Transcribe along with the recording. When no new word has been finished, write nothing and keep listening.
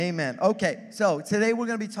Amen. Okay, so today we're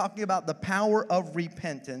going to be talking about the power of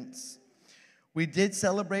repentance. We did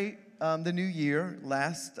celebrate the new year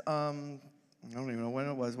last, I don't even know when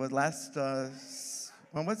it was. When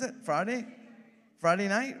was it? Friday? Friday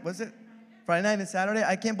night? Was it? Friday night and Saturday?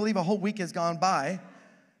 I can't believe a whole week has gone by.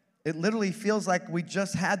 It literally feels like we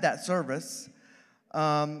just had that service.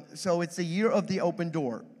 So it's the year of the open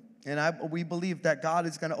door. And we believe that God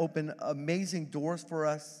is going to open amazing doors for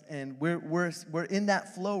us, and we're in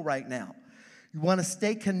that flow right now. You want to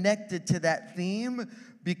stay connected to that theme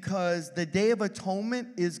because the Day of Atonement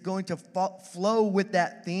is going to flow with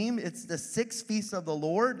that theme. It's the 6 feasts of the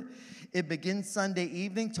Lord. It begins Sunday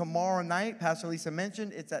evening. Tomorrow night, Pastor Lisa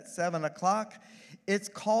mentioned, it's at 7 o'clock. It's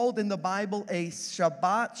called in the Bible a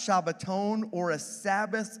Shabbat, Shabbaton, or a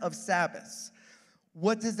Sabbath of Sabbaths.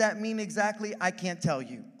 What does that mean exactly? I can't tell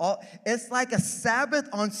you. It's like a Sabbath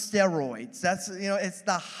on steroids. It's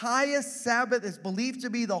the highest Sabbath. It's believed to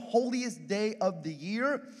be the holiest day of the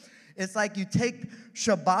year. It's like you take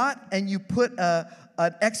Shabbat and you put an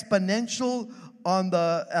exponential on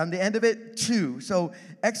the end of it, 2. So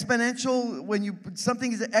exponential, when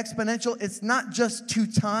something is exponential, it's not just 2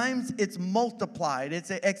 times, it's multiplied. It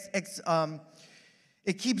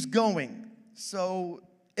keeps going. So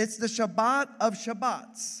it's the Shabbat of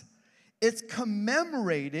Shabbats. It's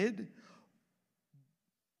commemorated.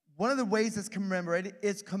 One of the ways it's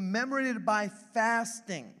commemorated by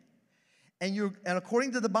fasting. And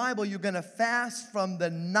according to the Bible, you're going to fast from the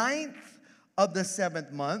 9th of the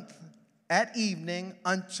 7th month at evening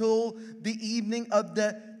until the evening of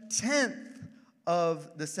the 10th of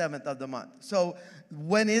the 7th of the month. So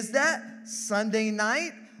when is that? Sunday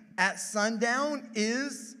night at sundown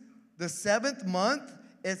is the 7th month.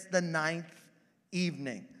 It's the 9th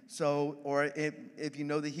evening. So, or if you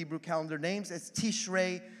know the Hebrew calendar names, it's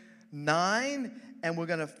Tishrei 9, and we're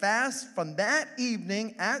going to fast from that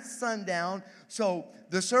evening at sundown. So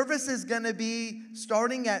the service is going to be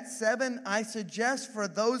starting at 7. I suggest for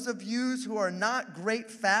those of you who are not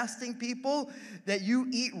great fasting people that you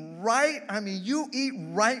eat right. You eat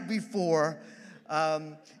right before.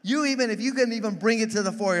 If you can even bring it to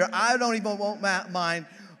the foyer, I won't mind.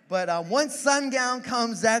 But once sundown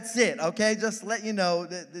comes, that's it, okay? Just let you know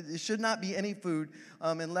that there should not be any food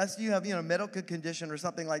unless you have, medical condition or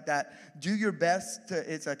something like that. Do your best.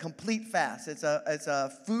 It's a complete fast. It's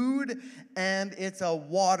a food and it's a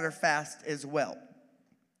water fast as well.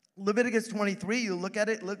 Leviticus 23, you look at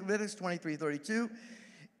it, Leviticus 23:32.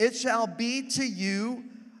 It shall be to you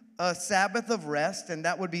a Sabbath of rest, and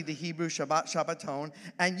that would be the Hebrew Shabbat, Shabbaton,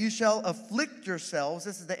 and you shall afflict yourselves.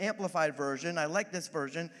 This is the Amplified version. I like this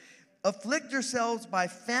version. Afflict yourselves by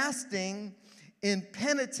fasting in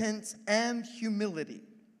penitence and humility.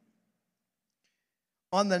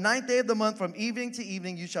 On the 9th day of the month, from evening to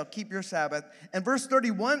evening, you shall keep your Sabbath. And verse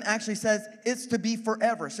 31 actually says it's to be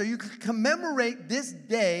forever. So you can commemorate this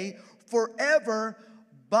day forever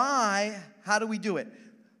by, how do we do it?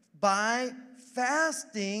 By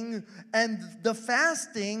fasting. And the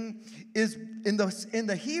fasting is in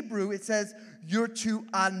the Hebrew, it says you're to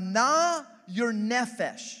anah your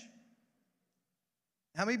nefesh.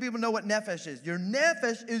 How many people know what nefesh is? Your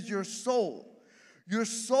nefesh is your soul. Your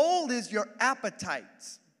soul is your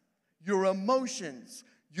appetites, your emotions,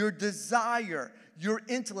 your desire, your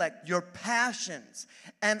intellect, your passions.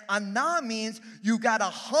 And anah means you got to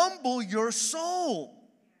humble your soul.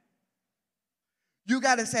 You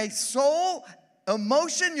got to say, soul,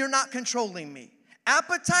 emotion, you're not controlling me.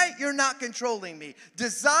 Appetite, you're not controlling me.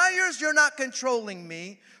 Desires, you're not controlling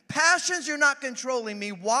me. Passions, you're not controlling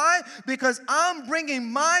me. Why? Because I'm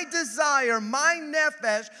bringing my desire, my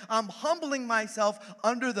nefesh, I'm humbling myself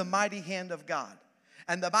under the mighty hand of God.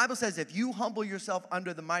 And the Bible says if you humble yourself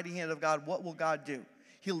under the mighty hand of God, what will God do?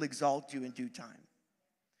 He'll exalt you in due time.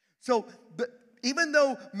 So, even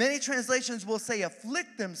though many translations will say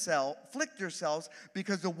afflict yourselves,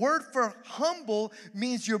 because the word for humble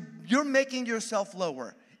means you're making yourself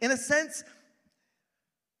lower. In a sense,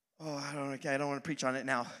 I don't want to preach on it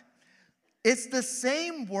now. It's the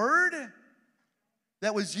same word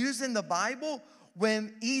that was used in the Bible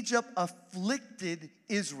when Egypt afflicted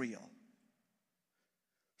Israel.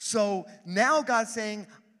 So now God's saying,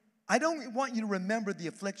 I don't want you to remember the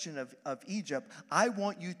affliction of Egypt. I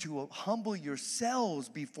want you to humble yourselves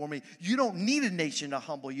before me. You don't need a nation to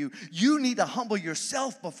humble you. You need to humble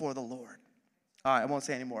yourself before the Lord. All right, I won't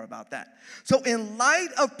say any more about that. So in light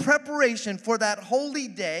of preparation for that holy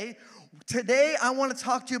day, today I want to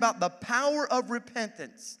talk to you about the power of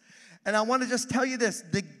repentance. And I want to just tell you this.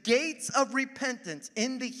 The gates of repentance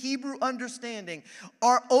in the Hebrew understanding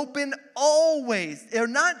are open always. They're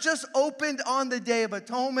not just opened on the Day of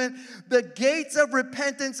Atonement. The gates of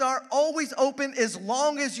repentance are always open as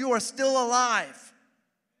long as you are still alive.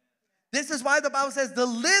 This is why the Bible says the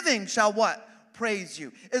living shall what? Praise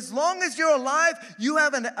you. As long as you're alive, you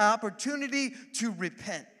have an opportunity to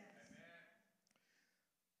repent.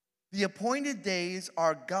 The appointed days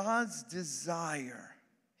are God's desire.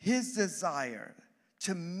 His desire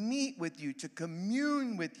to meet with you, to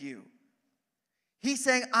commune with you. He's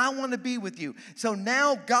saying, I want to be with you. So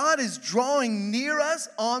now God is drawing near us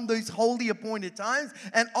on these holy appointed times.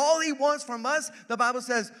 And all he wants from us, the Bible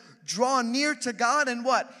says, draw near to God and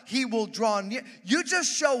what? He will draw near. You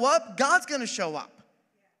just show up, God's going to show up.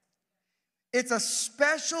 It's a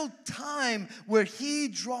special time where he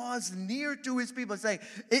draws near to his people. Saying,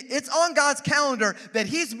 it's on God's calendar that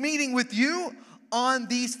he's meeting with you on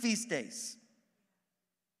these feast days.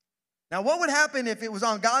 Now, what would happen if it was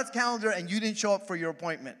on God's calendar and you didn't show up for your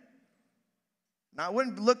appointment? Now, it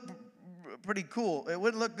wouldn't look pretty cool. It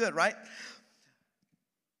wouldn't look good, right?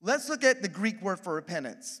 Let's look at the Greek word for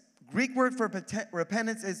repentance. Greek word for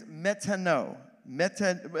repentance is metaneo.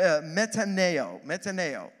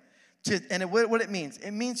 And what it means?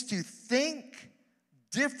 It means to think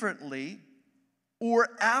differently or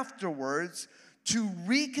afterwards, to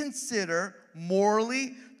reconsider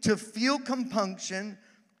morally, to feel compunction,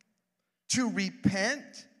 to repent,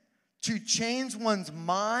 to change one's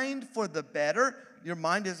mind for the better. Your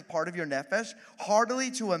mind is a part of your nephesh. Heartily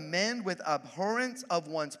to amend with abhorrence of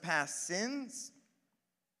one's past sins.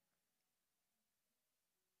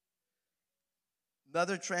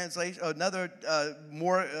 Another translation, another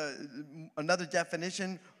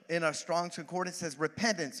definition in our Strong's Concordance says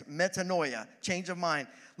repentance, metanoia, change of mind.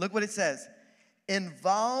 Look what it says.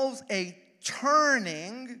 Involves a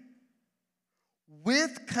turning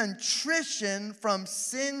with contrition from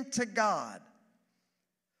sin to God.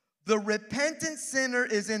 The repentant sinner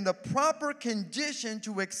is in the proper condition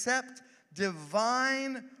to accept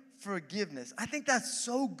divine forgiveness. I think that's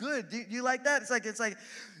so good. Do you like that? It's like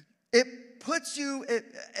it puts you,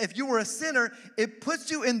 if you were a sinner, it puts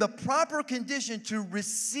you in the proper condition to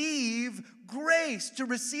receive grace, to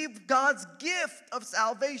receive God's gift of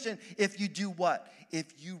salvation. If you do what?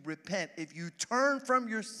 If you repent, if you turn from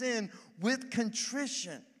your sin with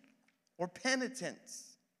contrition or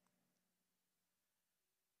penitence.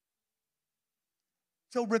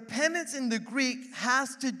 So repentance in the Greek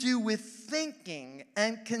has to do with thinking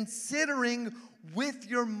and considering with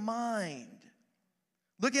your mind.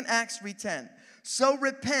 Look in Acts 3:10. So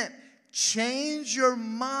repent, change your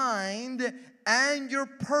mind and your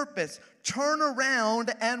purpose. Turn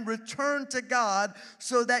around and return to God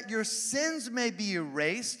so that your sins may be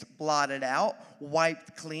erased, blotted out,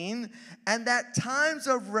 wiped clean, and that times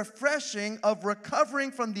of refreshing, of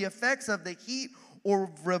recovering from the effects of the heat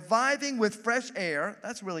or reviving with fresh air,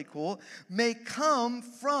 that's really cool, may come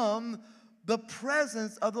from the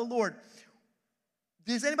presence of the Lord.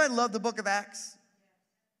 Does anybody love the book of Acts?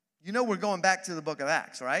 You know we're going back to the book of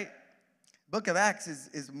Acts, right? Book of Acts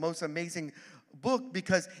is the most amazing book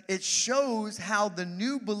because it shows how the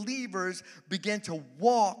new believers began to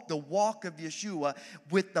walk the walk of Yeshua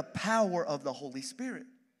with the power of the Holy Spirit.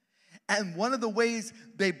 And one of the ways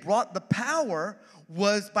they brought the power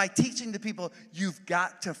was by teaching the people, you've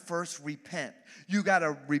got to first repent. You got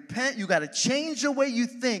to repent. You got to change the way you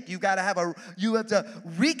think. You have to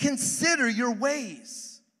reconsider your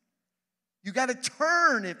ways. You got to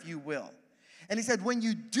turn, if you will. And he said, when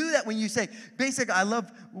you do that, when you say, basically, I love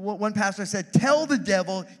what one pastor said, tell the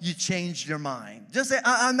devil you changed your mind. Just say,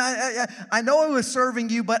 I know I was serving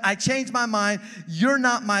you, but I changed my mind. You're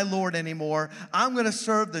not my Lord anymore. I'm going to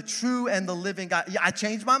serve the true and the living God. Yeah, I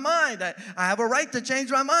changed my mind. I have a right to change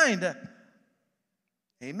my mind.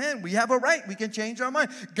 Amen. We have a right. We can change our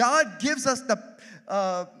mind. God gives us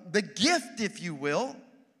the gift, if you will,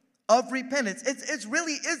 of repentance. It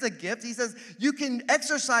really is a gift. He says, you can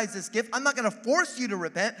exercise this gift. I'm not going to force you to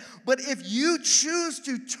repent, but if you choose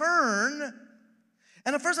to turn,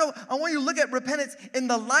 and at first I want you to look at repentance in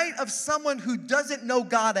the light of someone who doesn't know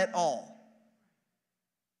God at all.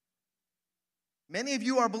 Many of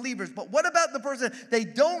you are believers, but what about the person, they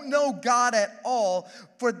don't know God at all?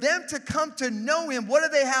 For them to come to know him, what do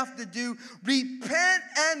they have to do? Repent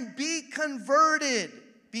and be converted,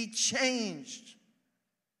 be changed.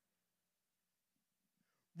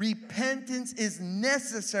 Repentance is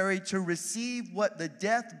necessary to receive what the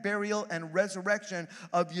death, burial, and resurrection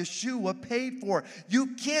of Yeshua paid for.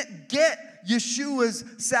 You can't get Yeshua's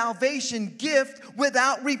salvation gift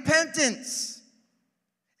without repentance.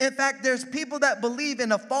 In fact, there's people that believe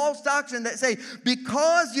in a false doctrine that say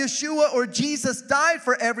because Yeshua or Jesus died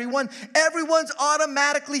for everyone, everyone's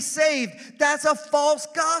automatically saved. That's a false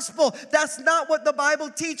gospel. That's not what the Bible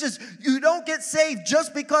teaches. You don't get saved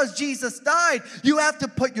just because Jesus died. You have to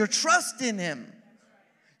put your trust in him.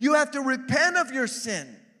 You have to repent of your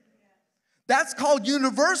sin. That's called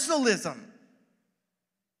universalism.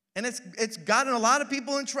 And it's gotten a lot of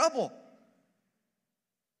people in trouble.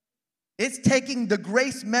 It's taking the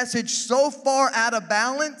grace message so far out of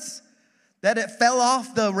balance that it fell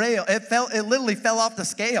off the rail. It literally fell off the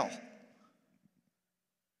scale.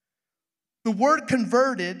 The word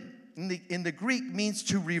converted in the Greek means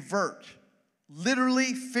to revert.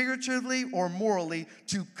 Literally, figuratively, or morally,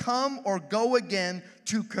 to come or go again,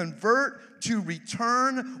 to convert, to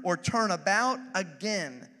return, or turn about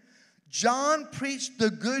again. John preached the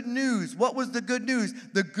good news. What was the good news?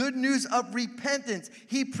 The good news of repentance.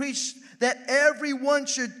 He preached that everyone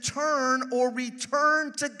should turn or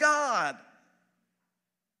return to God.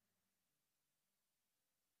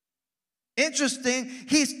 Interesting,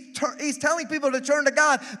 he's telling people to turn to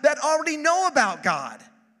God that already know about God.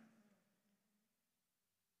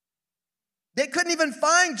 They couldn't even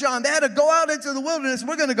find John. They had to go out into the wilderness.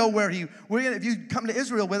 We're going to go where if you come to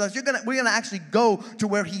Israel with us, we're going to actually go to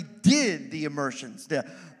where he did the immersions,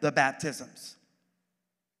 the baptisms.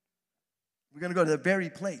 We're going to go to the very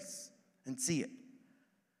place and see it.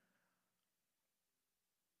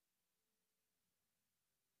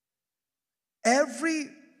 Every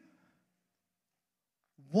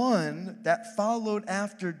one that followed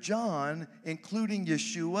after John, including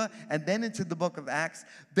Yeshua, and then into the book of Acts,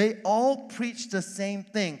 they all preached the same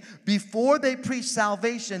thing. Before they preached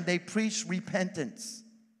salvation, they preached repentance.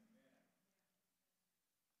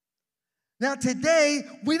 Now today,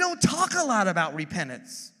 we don't talk a lot about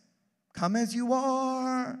repentance. Come as you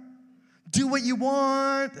are. Do what you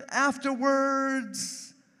want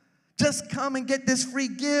afterwards. Just come and get this free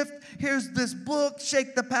gift. Here's this book.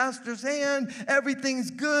 Shake the pastor's hand. Everything's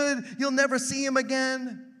good. You'll never see him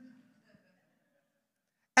again.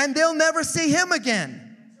 And they'll never see him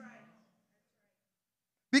again.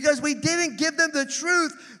 Because we didn't give them the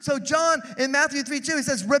truth. So John in Matthew 3:2, he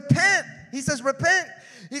says, repent. He says, repent.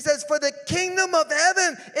 He says, for the kingdom of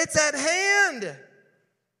heaven, it's at hand.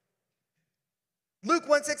 Luke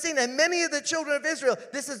 1:16, and many of the children of Israel,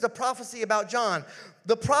 this is the prophecy about John.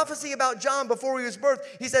 The prophecy about John before he was birthed,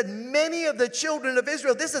 he said, many of the children of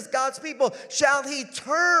Israel, this is God's people, shall he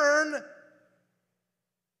turn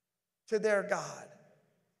to their God.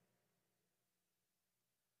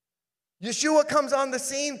 Yeshua comes on the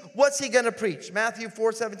scene. What's he going to preach? Matthew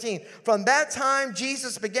 4:17. From that time,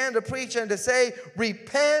 Jesus began to preach and to say,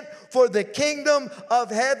 repent, for the kingdom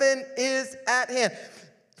of heaven is at hand.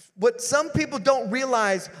 What some people don't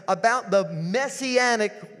realize about the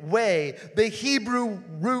Messianic way, the Hebrew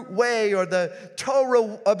root way, or the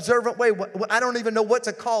Torah observant way, I don't even know what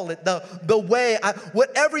to call it, the way,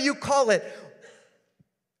 whatever you call it,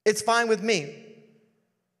 it's fine with me.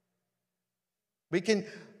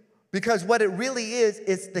 Because what it really is,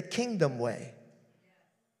 it's the kingdom way.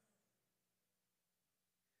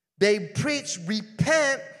 They preach,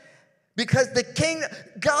 repent, because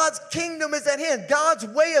God's kingdom is at hand. God's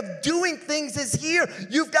way of doing things is here.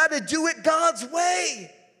 You've got to do it God's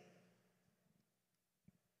way.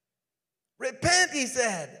 Repent, he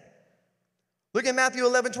said. Look at Matthew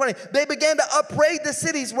 11:20. They began to upbraid the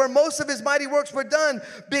cities where most of his mighty works were done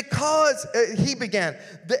because he began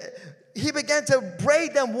to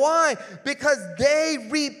upbraid them. Why? Because they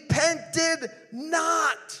repented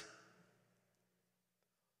not.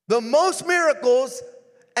 The most miracles,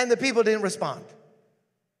 and the people didn't respond.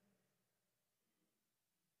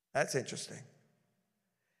 That's interesting.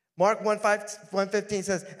 Mark 1:15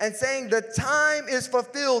 says, and saying, the time is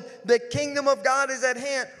fulfilled, the kingdom of God is at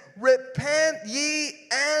hand. Repent ye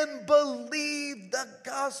and believe the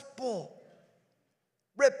gospel.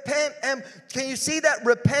 Repent, and can you see that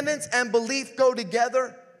repentance and belief go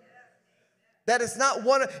together? That it's not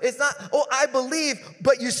one, it's not, oh, I believe,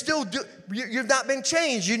 but you still do, you've not been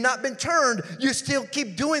changed, you've not been turned, you still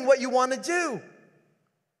keep doing what you want to do.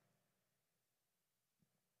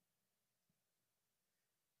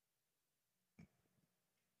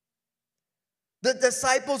 The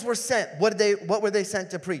disciples were sent. What were they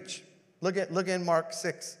sent to preach? Look in Mark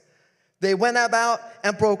 6. They went about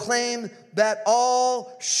and proclaimed that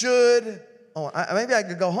all should, maybe I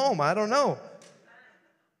could go home, I don't know.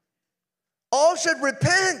 All should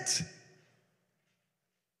repent.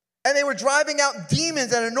 And they were driving out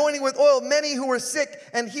demons and anointing with oil many who were sick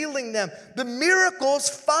and healing them. The miracles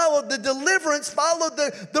followed, the deliverance followed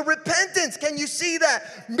the repentance. Can you see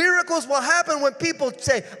that? Miracles will happen when people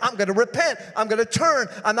say, I'm going to repent, I'm going to turn,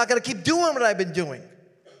 I'm not going to keep doing what I've been doing.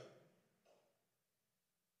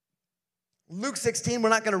 Luke 16, we're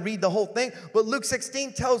not going to read the whole thing, but Luke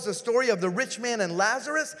 16 tells the story of the rich man and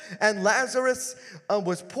Lazarus. And Lazarus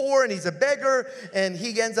was poor and he's a beggar, and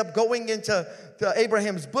he ends up going into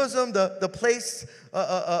Abraham's bosom. The place,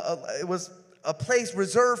 it was a place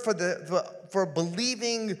reserved for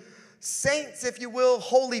believing saints, if you will,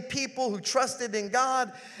 holy people who trusted in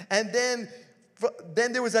God. And then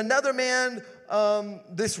there was another man,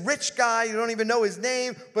 this rich guy, you don't even know his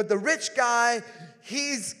name, but the rich guy,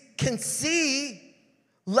 can see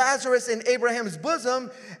Lazarus in Abraham's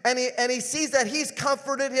bosom, and he sees that he's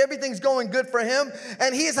comforted, everything's going good for him,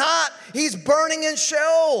 and he's hot, he's burning in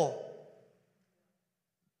Sheol.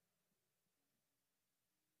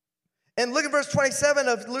 And look at verse 27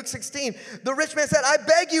 of Luke 16. The rich man said, I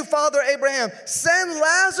beg you, Father Abraham, send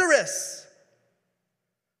Lazarus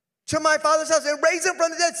to my father's house and raise him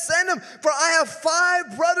from the dead. Send him, for I have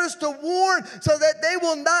 5 brothers to warn, so that they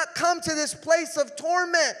will not come to this place of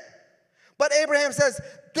torment. But Abraham says,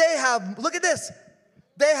 they have, look at this,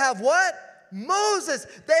 they have what? Moses.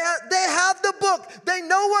 They have the book. They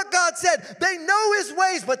know what God said. They know his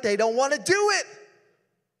ways, but they don't want to do it.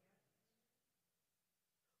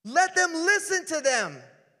 Let them listen to them.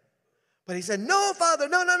 But he said, no, Father,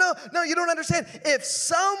 no, you don't understand. If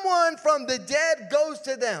someone from the dead goes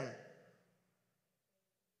to them,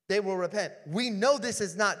 they will repent. We know this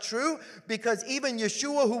is not true because even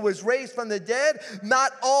Yeshua, who was raised from the dead,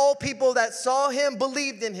 not all people that saw him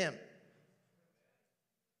believed in him.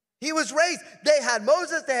 He was raised. They had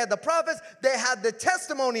Moses, they had the prophets, they had the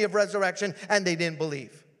testimony of resurrection, and they didn't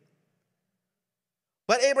believe.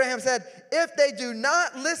 But Abraham said, if they do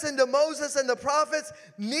not listen to Moses and the prophets,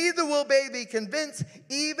 neither will they be convinced,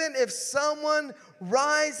 even if someone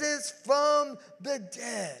rises from the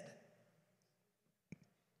dead.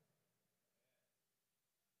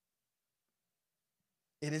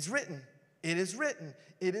 It is written, it is written,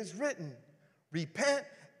 it is written. Repent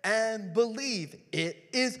and believe. It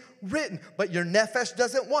is written. But your nefesh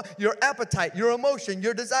doesn't want, your appetite, your emotion,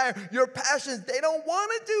 your desire, your passions, they don't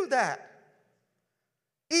want to do that.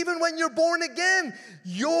 Even when you're born again,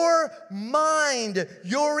 your mind,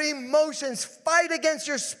 your emotions fight against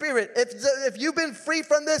your spirit. If you've been free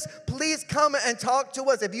from this, please come and talk to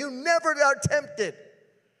us. If you never are tempted,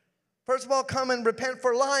 first of all, come and repent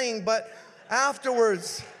for lying, but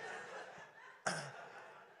afterwards,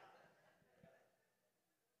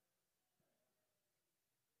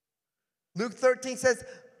 Luke 13 says,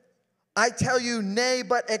 I tell you, nay,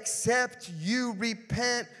 but except you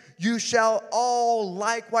repent, you shall all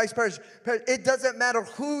likewise perish. It doesn't matter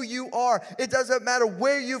who you are. It doesn't matter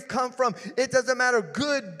where you've come from. It doesn't matter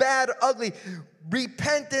good, bad, ugly.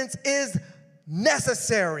 Repentance is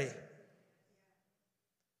necessary,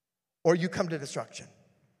 or you come to destruction.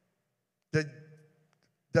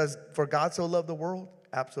 Does for God so love the world?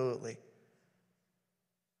 Absolutely.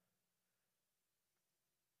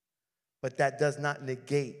 But that does not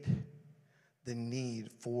negate the need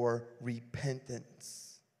for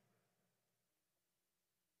repentance.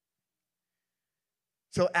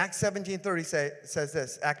 So Acts 17:30 says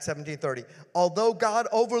this, Acts 17:30. Although God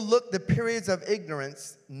overlooked the periods of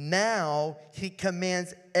ignorance, now he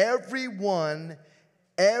commands everyone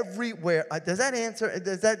everywhere. Does that answer?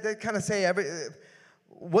 Does that kind of say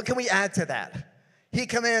what can we add to that? He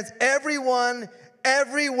commands everyone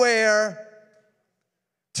everywhere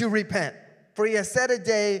to repent. For he has set a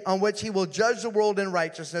day on which he will judge the world in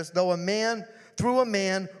righteousness, through a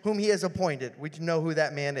man whom he has appointed. We know who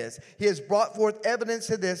that man is. He has brought forth evidence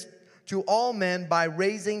to this to all men by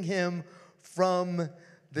raising him from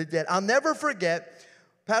the dead. I'll never forget,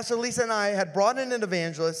 Pastor Lisa and I had brought in an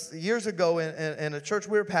evangelist years ago in a church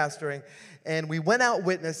we were pastoring, and we went out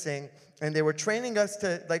witnessing, and they were training us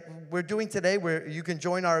to, like we're doing today, where you can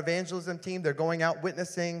join our evangelism team. They're going out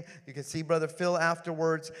witnessing. You can see Brother Phil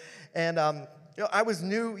afterwards. And I was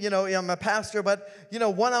new, I'm a pastor, but,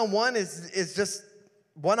 one-on-one is just,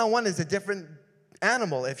 one-on-one is a different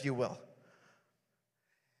animal, if you will.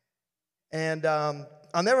 And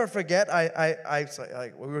I'll never forget,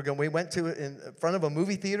 we went to in front of a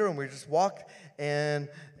movie theater, and we just walked, and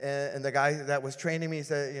the guy that was training me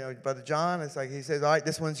said, Brother John, he says, all right,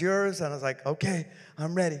 this one's yours. And I was like, okay,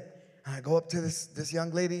 I'm ready. And I go up to this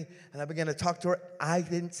young lady, and I began to talk to her. I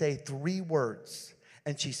didn't say 3 words.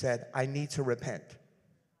 And she said, I need to repent.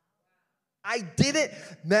 I didn't.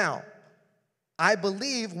 Now, I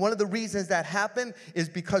believe one of the reasons that happened is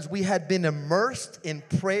because we had been immersed in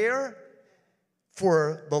prayer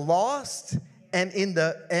for the lost and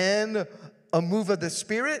a move of the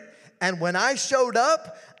Spirit. And when I showed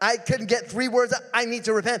up, I couldn't get 3 words. I need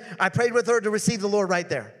to repent. I prayed with her to receive the Lord right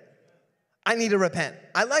there. I need to repent.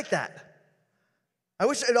 I like that. I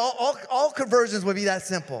wish all conversions would be that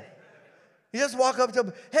simple. You just walk up to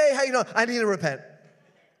them, hey, how you doing? I need to repent.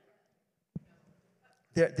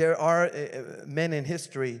 There are men in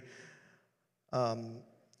history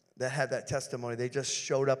that had that testimony. They just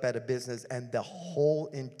showed up at a business and the whole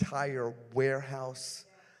entire warehouse,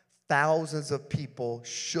 thousands of people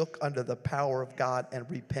shook under the power of God and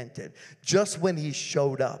repented just when he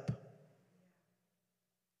showed up.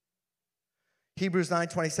 Hebrews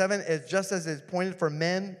 9:27 is just as it's appointed for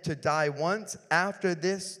men to die once, after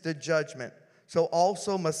this the judgment. So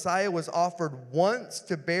also Messiah was offered once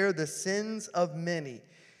to bear the sins of many.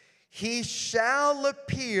 He shall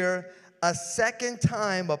appear a second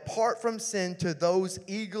time apart from sin to those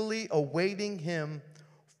eagerly awaiting him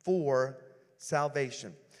for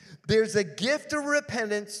salvation. There's a gift of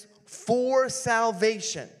repentance for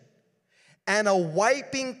salvation and a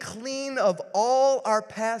wiping clean of all our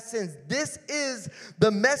past sins. This is the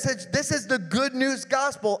message. This is the good news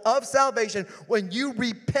gospel of salvation. When you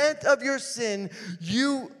repent of your sin,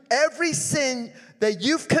 every sin that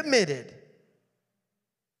you've committed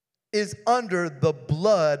is under the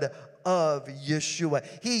blood of Yeshua.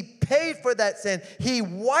 He paid for that sin. He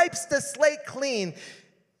wipes the slate clean.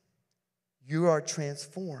 You are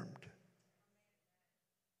transformed.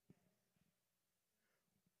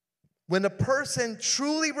 When a person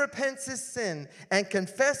truly repents his sin and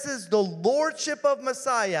confesses the lordship of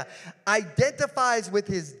Messiah, identifies with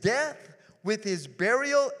his death, with his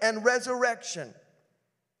burial and resurrection,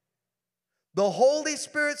 the Holy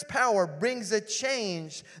Spirit's power brings a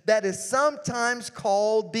change that is sometimes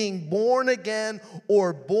called being born again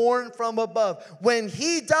or born from above. When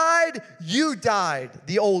he died, you died,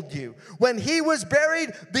 the old you. When he was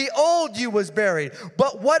buried, the old you was buried.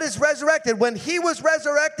 But what is resurrected? When he was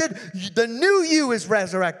resurrected, the new you is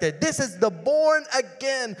resurrected. This is the born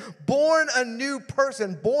again, born a new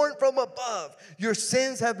person, born from above. Your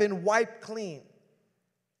sins have been wiped clean.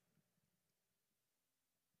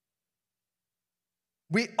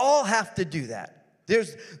 We all have to do that.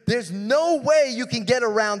 There's no way you can get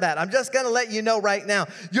around that. I'm just going to let you know right now.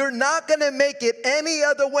 You're not going to make it any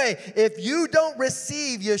other way. If you don't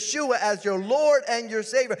receive Yeshua as your Lord and your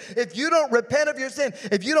Savior, if you don't repent of your sin,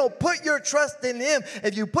 if you don't put your trust in him,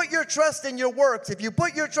 if you put your trust in your works, if you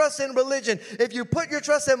put your trust in religion, if you put your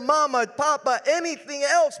trust in mama, papa, anything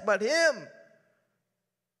else but him,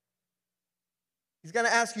 he's going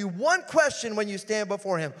to ask you one question when you stand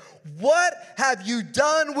before him. What have you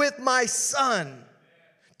done with my son?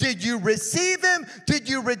 Did you receive him? Did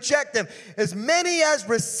you reject him? As many as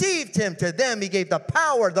received him, to them he gave the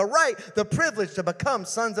power, the right, the privilege to become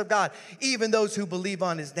sons of God, even those who believe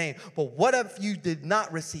on his name. But what if you did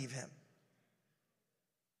not receive him?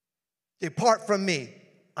 Depart from me,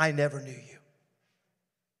 I never knew you.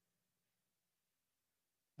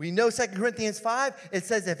 We know 2 Corinthians 5, it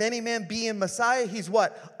says, if any man be in Messiah, he's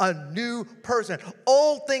what? A new person.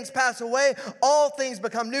 Old things pass away, all things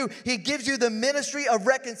become new. He gives you the ministry of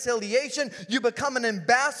reconciliation. You become an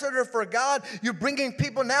ambassador for God. You're bringing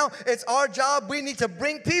people now. It's our job. We need to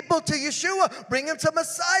bring people to Yeshua. Bring them to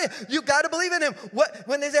Messiah. You got to believe in him.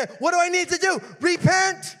 When they say, what do I need to do?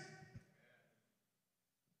 Repent.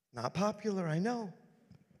 Not popular, I know.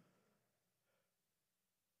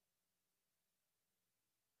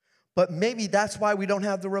 But maybe that's why we don't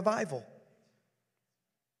have the revival.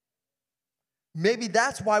 Maybe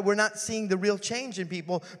that's why we're not seeing the real change in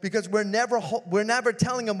people, because we're never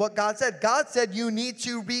telling them what God said. God said you need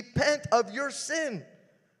to repent of your sin.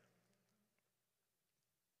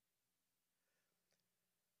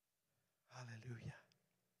 Hallelujah.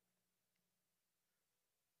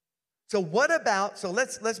 So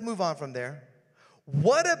let's move on from there.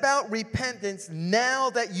 What about repentance now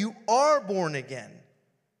that you are born again?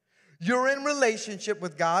 You're in relationship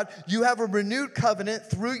with God. You have a renewed covenant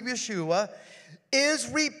through Yeshua. Is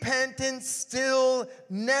repentance still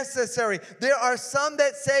necessary? There are some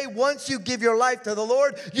that say once you give your life to the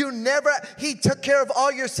Lord, he took care of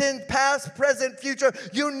all your sins, past, present, future.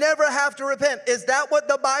 You never have to repent. Is that what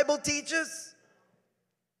the Bible teaches?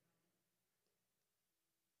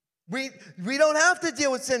 We don't have to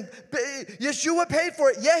deal with sin. Yeshua paid for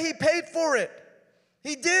it. Yeah, he paid for it.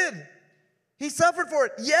 He did. He suffered for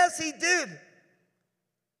it. Yes, he did.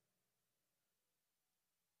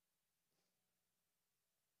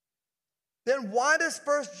 Then why does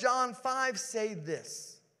 1 John 5 say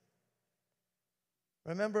this?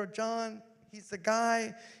 Remember John? He's the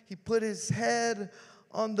guy, he put his head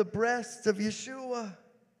on the breast of Yeshua.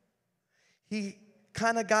 He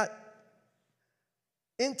kind of got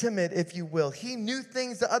intimate, if you will. He knew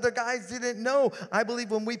things the other guys didn't know. I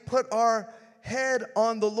believe when we put our head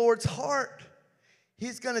on the Lord's heart,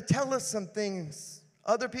 he's going to tell us some things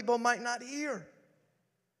other people might not hear.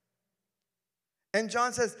 And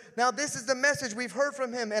John says, now this is the message we've heard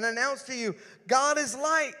from him and announced to you. God is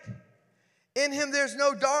light. In him there's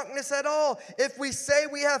no darkness at all. If we say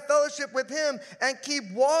we have fellowship with him and keep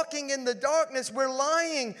walking in the darkness, we're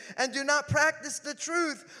lying and do not practice the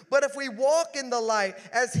truth. But if we walk in the light,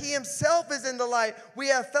 as he himself is in the light, we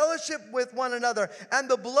have fellowship with one another. And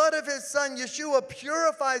the blood of his son, Yeshua,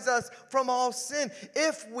 purifies us from all sin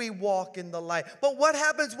if we walk in the light. But what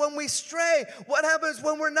happens when we stray? What happens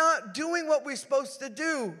when we're not doing what we're supposed to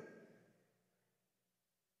do?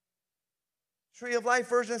 Tree of Life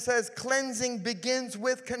version says, cleansing begins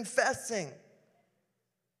with confessing.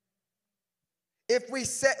 If we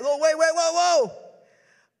say, oh, whoa.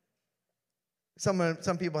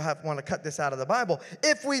 Some people want to cut this out of the Bible.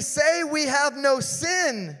 If we say we have no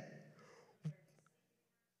sin,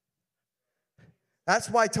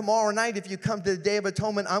 that's why tomorrow night, if you come to the Day of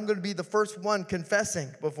Atonement, I'm going to be the first one confessing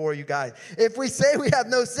before you guys. If we say we have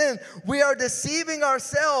no sin, we are deceiving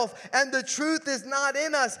ourselves and the truth is not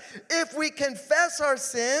in us. If we confess our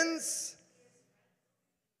sins,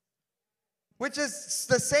 which is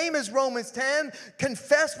the same as Romans 10,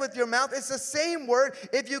 confess with your mouth. It's the same word.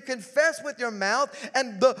 If you confess with your mouth,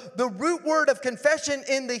 and the root word of confession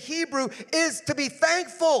in the Hebrew is to be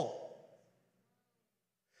thankful.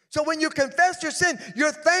 So when you confess your sin,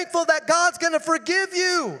 you're thankful that God's going to forgive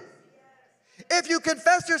you. If you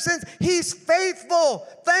confess your sins, he's faithful.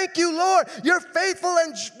 Thank you, Lord. You're faithful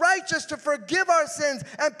and righteous to forgive our sins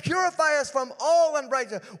and purify us from all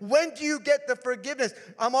unrighteousness. When do you get the forgiveness?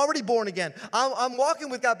 I'm already born again. I'm walking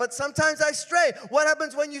with God, but sometimes I stray. What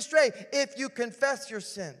happens when you stray? If you confess your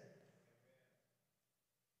sin.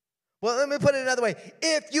 Well, let me put it another way.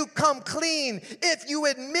 If you come clean, if you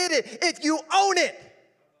admit it, if you own it.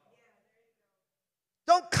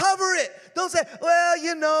 Don't cover it. Don't say,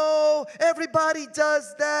 well, everybody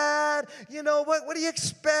does that. What do you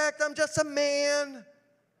expect? I'm just a man.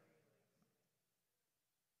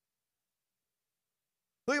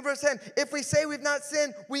 Look at verse 10. If we say we've not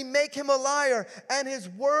sinned, we make him a liar, and his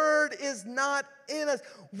word is not in us.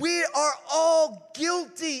 We are all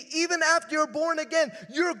guilty. Even after you're born again,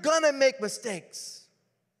 you're going to make mistakes.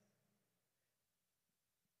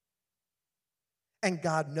 And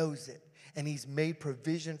God knows it. And he's made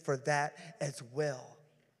provision for that as well.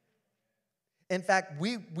 In fact,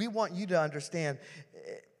 we want you to understand,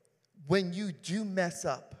 when you do mess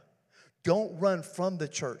up, don't run from the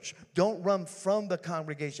church. Don't run from the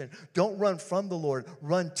congregation. Don't run from the Lord.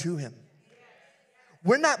 Run to him.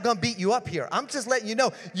 We're not going to beat you up here. I'm just letting you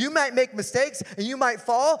know. You might make mistakes and you might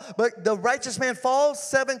fall, but the righteous man falls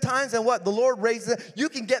 7 times and what? The Lord raises it. You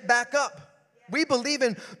can get back up. We believe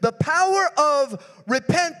in the power of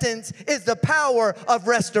repentance is the power of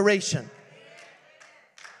restoration.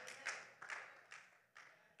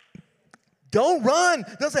 Don't run.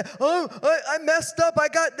 Don't say, oh, I messed up.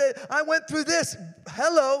 I went through this.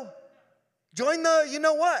 Hello. Join the, you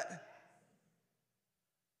know what?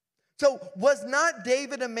 So was not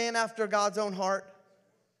David a man after God's own heart?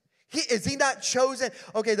 Is he not chosen?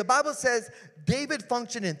 Okay, the Bible says David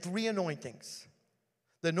functioned in 3 anointings.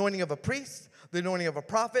 The anointing of a priest, the anointing of a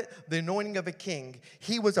prophet, the anointing of a king.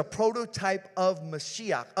 He was a prototype of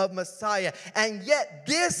Mashiach, of Messiah. And yet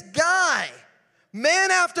this guy,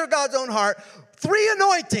 man after God's own heart, 3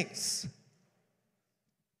 anointings.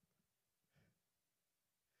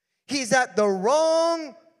 He's at the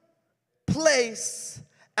wrong place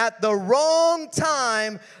at the wrong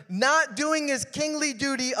time, not doing his kingly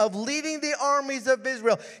duty of leading the armies of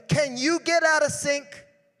Israel. Can you get out of sync?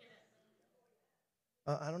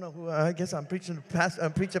 I don't know who. I guess I'm preaching to pastor.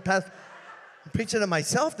 I'm preaching to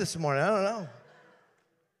myself this morning. I don't know.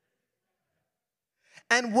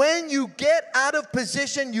 And when you get out of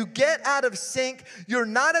position, you get out of sync, you're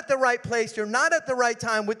not at the right place, you're not at the right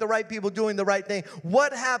time with the right people doing the right thing.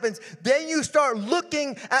 What happens? Then you start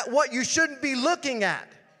looking at what you shouldn't be looking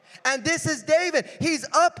at. And this is David. He's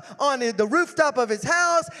up on the rooftop of his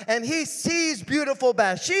house, and he sees beautiful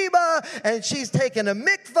Bathsheba, and she's taking a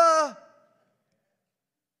mikvah.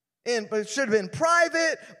 But it should have been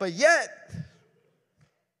private, but yet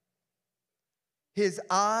his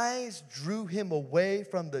eyes drew him away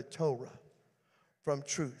from the Torah, from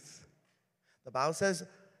truth. The Bible says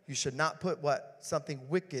you should not put what? Something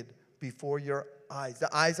wicked before your eyes.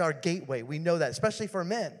 The eyes are a gateway. We know that, especially for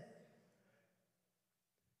men.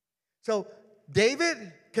 So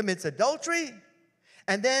David commits adultery,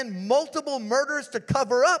 and then multiple murders to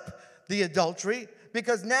cover up the adultery,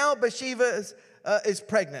 because now Bathsheba is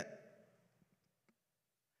pregnant.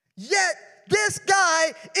 Yet this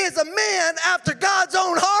guy is a man after God's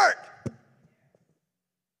own heart.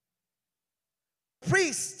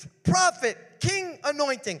 Priest, prophet, king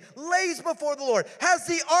anointing, lays before the Lord, has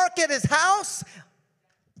the ark at his house.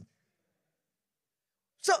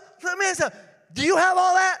 So let me ask you, do you have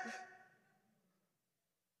all that?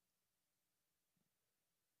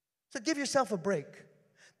 So give yourself a break.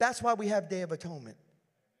 That's why we have Day of Atonement.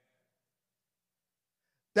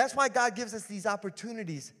 That's why God gives us these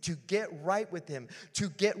opportunities to get right with Him, to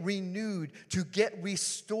get renewed, to get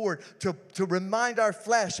restored, to remind our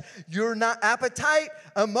flesh, you're not appetite,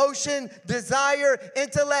 emotion, desire,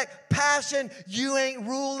 intellect, passion, you ain't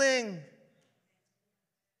ruling.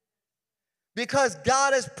 Because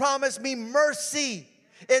God has promised me mercy.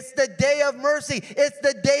 It's the day of mercy. It's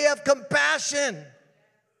the day of compassion.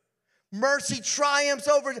 Mercy triumphs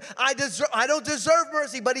over. I don't deserve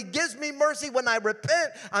mercy, but He gives me mercy when I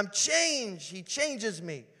repent. I'm changed. He changes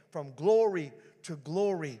me from glory to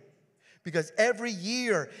glory. Because every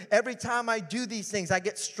year, every time I do these things, I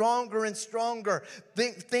get stronger and stronger.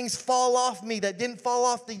 Things fall off me that didn't fall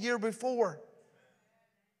off the year before.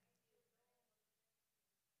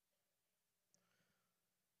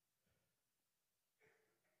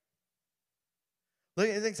 Look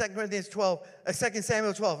at 2 Corinthians 12, 2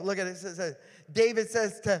 Samuel 12. Look at it. It says, David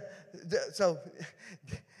says so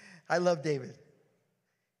I love David.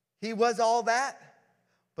 He was all that,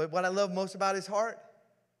 but what I love most about his heart,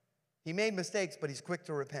 he made mistakes, but he's quick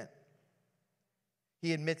to repent.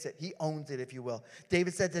 He admits it. He owns it, if you will.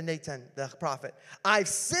 David said to Nathan, the prophet, I've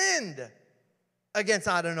sinned against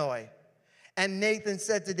Adonai. And Nathan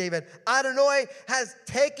said to David, Adonai has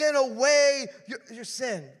taken away your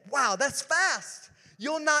sin. Wow, that's fast.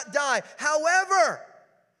 You'll not die. However,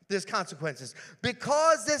 there's consequences.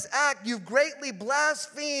 Because this act, you've greatly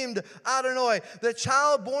blasphemed Adonai. The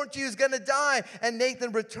child born to you is going to die. And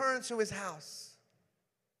Nathan returns to his house.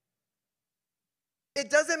 It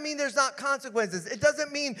doesn't mean there's not consequences. It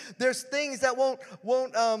doesn't mean there's things that won't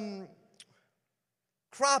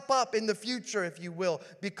crop up in the future, if you will.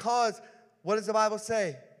 Because what does the Bible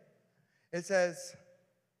say? It says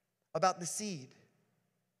about the seed.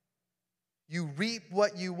 You reap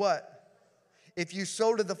what you what? If you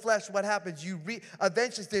sow to the flesh, what happens? You reap.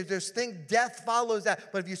 Eventually, there's things, death follows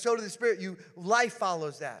that. But if you sow to the Spirit, life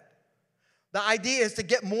follows that. The idea is to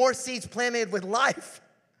get more seeds planted with life.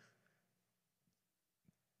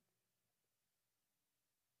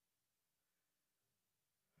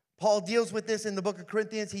 Paul deals with this in the book of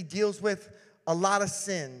Corinthians. He deals with a lot of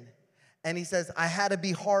sin. And he says, I had to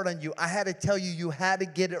be hard on you. I had to tell you, you had to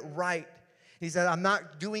get it right. He said, I'm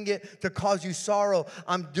not doing it to cause you sorrow.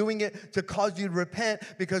 I'm doing it to cause you to repent,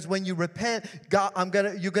 because when you repent, God,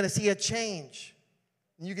 you're going to see a change.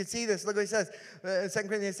 And you can see this. Look what he says, 2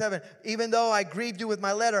 Corinthians 7. Even though I grieved you with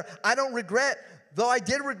my letter, I don't regret, though I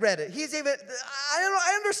did regret it.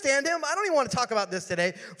 I understand him. I don't even want to talk about this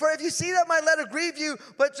today. For if you see that my letter grieved you,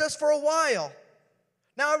 but just for a while.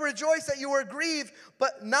 Now I rejoice that you were grieved,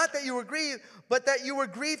 but not that you were grieved, but that you were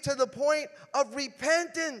grieved to the point of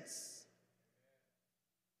repentance.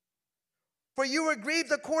 For you were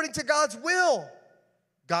grieved according to God's will.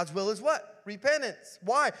 God's will is what? Repentance.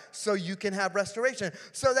 Why? So you can have restoration.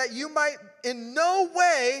 So that you might in no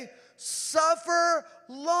way suffer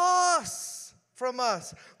loss from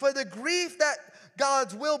us. For the grief that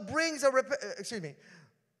God's will brings For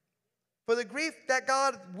the grief that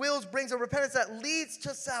God wills brings a repentance that leads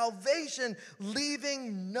to salvation,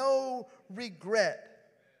 leaving no regret.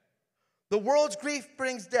 The world's grief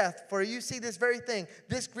brings death, for you see this very thing,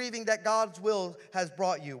 this grieving that God's will has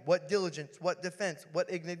brought you. What diligence, what defense, what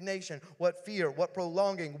indignation, what fear, what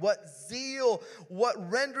prolonging, what zeal, what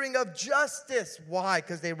rendering of justice. Why?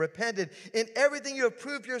 Because they repented. In everything you have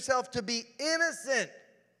proved yourself to be innocent.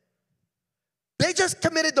 They just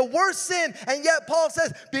committed the worst sin, and yet Paul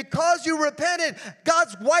says, because you repented,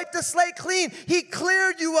 God's wiped the slate clean. He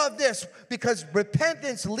cleared you of this, because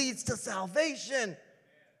repentance leads to salvation.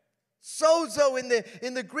 Sozo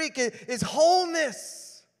in the Greek is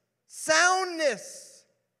wholeness, soundness.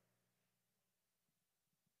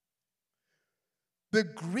 The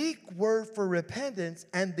Greek word for repentance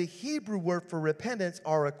and the Hebrew word for repentance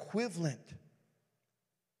are equivalent.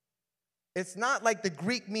 It's not like the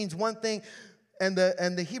Greek means one thing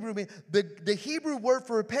the Hebrew mean, the Hebrew word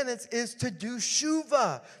for repentance is to do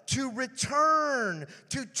shuva, to return,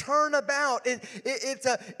 to turn about.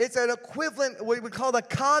 It's an equivalent, what we would call the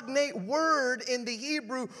cognate word in the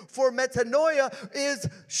Hebrew for metanoia is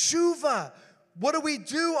shuva. What do we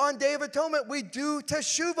do on Day of Atonement? We do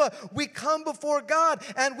teshuvah. We come before God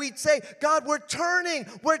and we say, God, we're turning,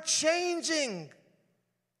 we're changing.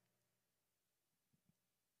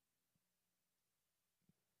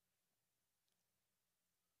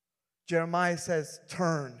 Jeremiah says,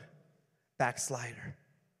 turn, backslider.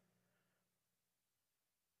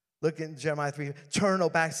 Look in Jeremiah 3. Turn, O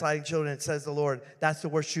backsliding children, says the Lord. That's the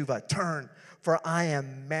word shuva. Turn, for I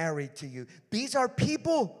am married to you. These are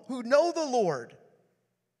people who know the Lord.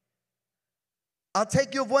 I'll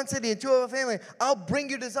take you of one city and two of a family. I'll bring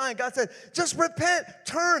you to Zion. God said, just repent,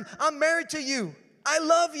 turn. I'm married to you. I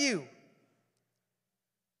love you.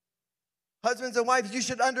 Husbands and wives, you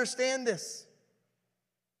should understand this.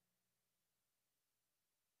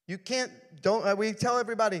 You can't, we tell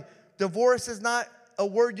everybody, divorce is not a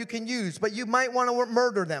word you can use, but you might want to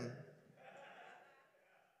murder them.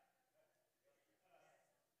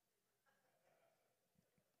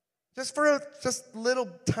 Just for a little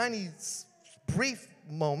tiny brief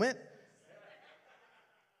moment.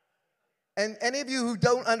 And any of you who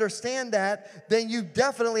don't understand that, then you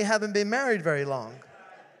definitely haven't been married very long.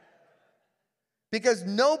 Because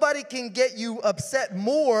nobody can get you upset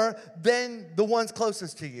more than the ones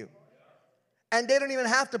closest to you. And they don't even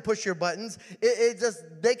have to push your buttons.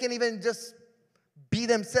 They can even just be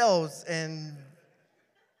themselves. And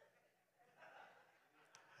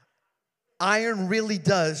iron really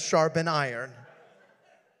does sharpen iron.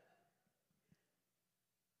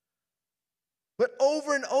 But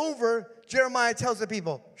over and over, Jeremiah tells the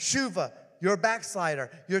people, shuva, you're a backslider.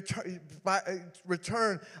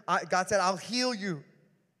 Return. God said, I'll heal you.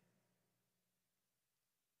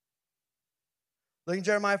 Look in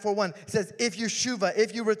Jeremiah 4:1. It says, if you shuva,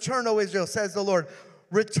 if you return, O Israel, says the Lord,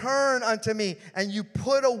 return unto me, and you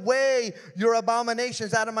put away your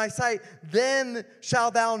abominations out of my sight, then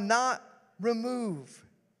shalt thou not remove.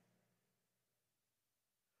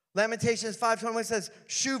 Lamentations 5:21 says,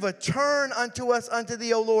 shuva, turn unto us, unto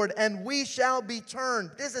thee, O Lord, and we shall be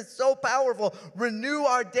turned. This is so powerful. Renew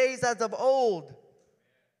our days as of old.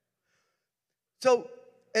 So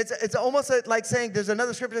it's almost like saying, there's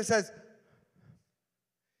another scripture that says,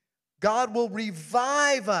 God will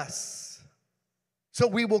revive us, so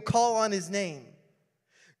we will call on his name.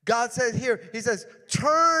 God says here, he says,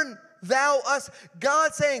 turn thou us.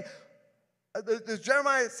 God saying,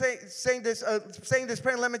 Jeremiah saying this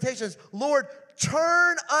prayer in Lamentations, Lord,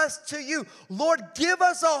 turn us to you. Lord, give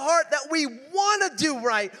us a heart that we want to do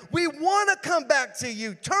right. We want to come back to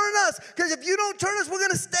you. Turn us, because if you don't turn us, we're going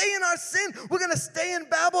to stay in our sin. We're going to stay in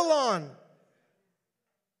Babylon.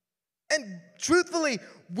 And truthfully,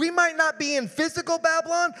 we might not be in physical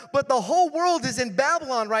Babylon, but the whole world is in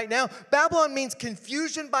Babylon right now. Babylon means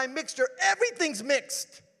confusion by mixture. Everything's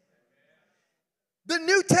mixed. The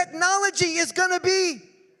new technology is going to be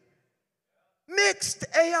mixed.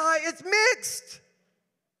 AI, it's mixed.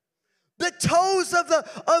 The toes of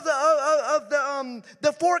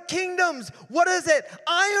the four kingdoms. What is it?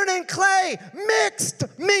 Iron and clay, mixed,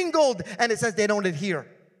 mingled, and it says they don't adhere.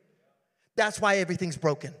 That's why everything's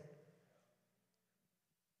broken.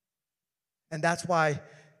 And that's why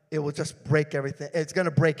it will just break everything. It's going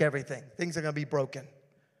to break everything. Things are going to be broken.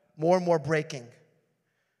 More and more breaking.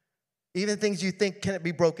 Even things you think can't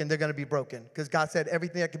be broken, they're going to be broken. Because God said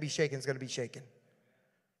everything that can be shaken is going to be shaken.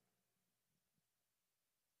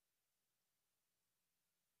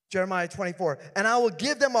 Jeremiah 24. And I will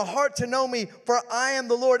give them a heart to know me, for I am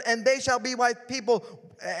the Lord, and they shall be my people,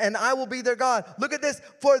 and I will be their God. Look at this.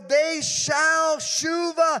 For they shall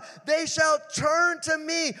shuva, they shall turn to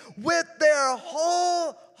me with their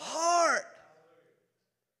whole heart.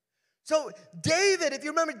 So David, if you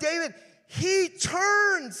remember David, he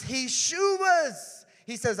turns, he shuvas.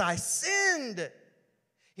 He says, I sinned.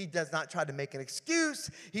 He does not try to make an excuse.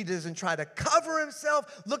 He doesn't try to cover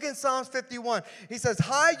himself. Look in Psalms 51. He says,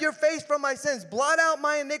 hide your face from my sins. Blot out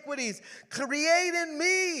my iniquities. Create in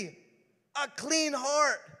me a clean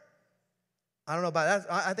heart. I don't know about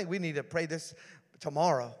that. I think we need to pray this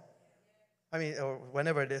tomorrow. I mean, or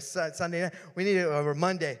whenever it is, Sunday night. We need it over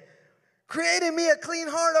Monday. Create in me a clean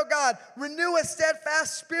heart, O God. Renew a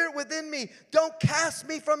steadfast spirit within me. Don't cast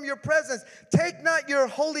me from your presence. Take not your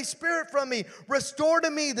Holy Spirit from me. Restore to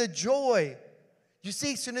me the joy. You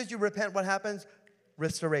see, as soon as you repent, what happens?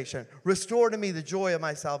 Restoration. Restore to me the joy of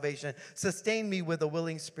my salvation. Sustain me with a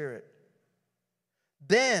willing spirit.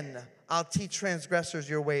 Then I'll teach transgressors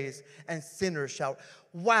your ways, and sinners shall.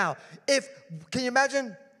 Wow. Can you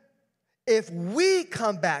imagine if we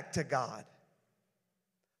come back to God,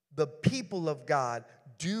 the people of God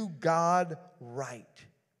do God right,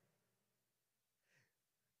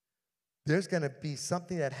 there's going to be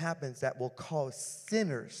something that happens that will cause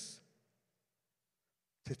sinners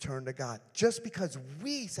to turn to God. Just because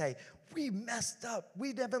we say, we messed up.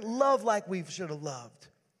 We haven't loved like we should have loved.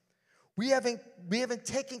 We haven't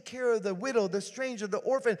taken care of the widow, the stranger, the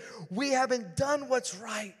orphan. We haven't done what's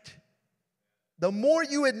right. The more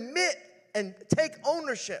you admit and take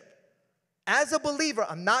ownership as a believer,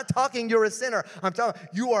 I'm not talking you're a sinner. I'm talking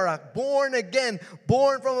you are a born again,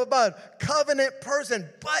 born from above, covenant person,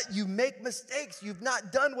 but you make mistakes. You've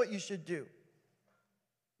not done what you should do.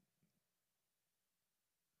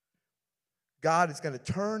 God is going to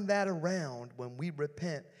turn that around when we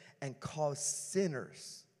repent and cause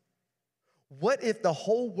sinners. What if the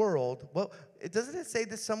whole world, well, doesn't it say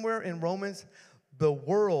this somewhere in Romans? The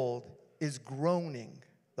world is groaning.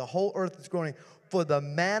 The whole earth is groaning for the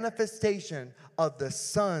manifestation of the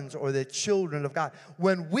sons or the children of God.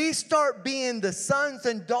 When we start being the sons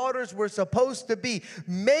and daughters we're supposed to be,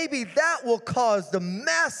 maybe that will cause the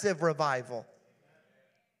massive revival.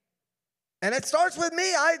 And it starts with me.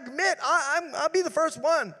 I admit, I'll be the first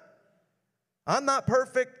one. I'm not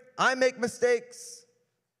perfect. I make mistakes.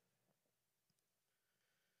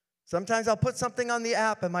 Sometimes I'll put something on the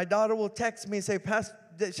app and my daughter will text me and say,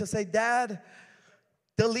 she'll say, Dad,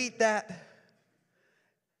 delete that.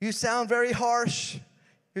 You sound very harsh.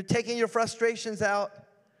 You're taking your frustrations out.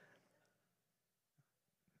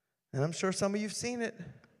 And I'm sure some of you've seen it.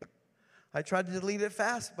 I tried to delete it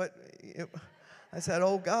fast, but I said,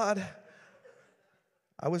 oh God.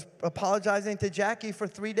 I was apologizing to Jackie for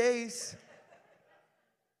 3 days.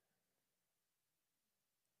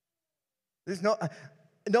 There's no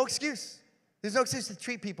excuse. There's no excuse to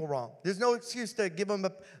treat people wrong. There's no excuse to give them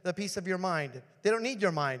the piece of your mind. They don't need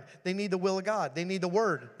your mind. They need the will of God. They need the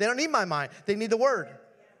word. They don't need my mind. They need the word.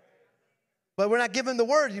 But we're not giving the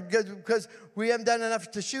word because we haven't done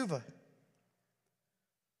enough teshuvah.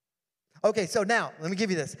 Okay, so now, let me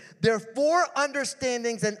give you this. There are 4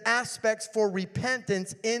 understandings and aspects for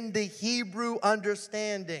repentance in the Hebrew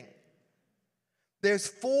understanding. There's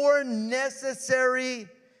 4 necessary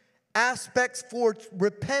aspects for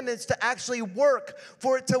repentance to actually work,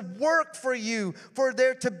 for it to work for you, for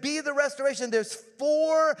there to be the restoration. There's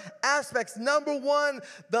 4 aspects. Number 1,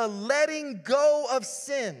 the letting go of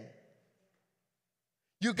sin.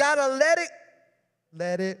 You got to let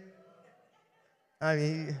it. I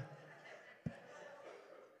mean,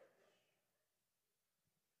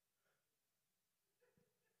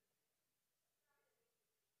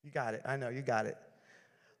 you got it. I know, you got it.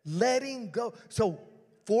 Letting go. So,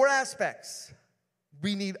 4 aspects.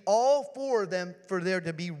 We need all 4 of them for there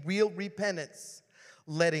to be real repentance.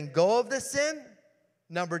 Letting go of the sin.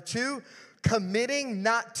 Number 2, committing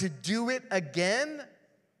not to do it again.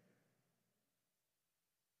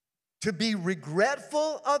 To be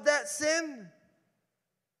regretful of that sin.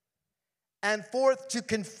 And 4th, to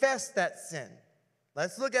confess that sin.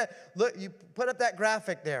 Let's look, you put up that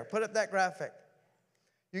graphic there. Put up that graphic.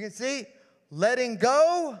 You can see, letting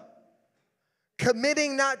go,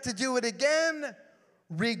 committing not to do it again,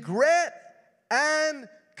 regret, and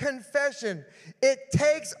confession. It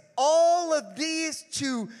takes all of these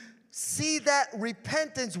to see that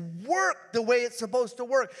repentance work the way it's supposed to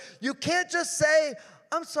work. You can't just say,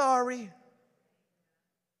 I'm sorry.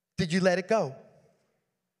 Did you let it go?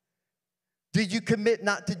 Did you commit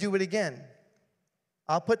not to do it again?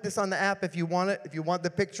 I'll put this on the app if you want it. If you want the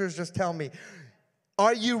pictures, just tell me.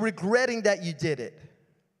 Are you regretting that you did it?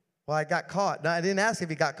 Well, I got caught. No, I didn't ask if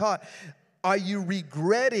you got caught. Are you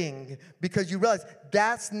regretting because you realize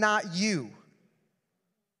that's not you?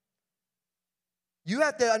 You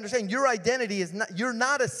have to understand your identity is not, you're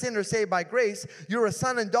not a sinner saved by grace. You're a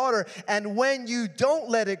son and daughter. And when you don't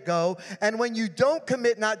let it go, and when you don't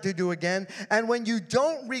commit not to do again, and when you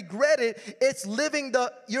don't regret it,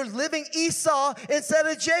 you're living Esau instead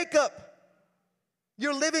of Jacob.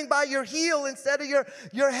 You're living by your heel instead of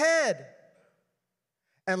your head.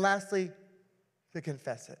 And lastly, to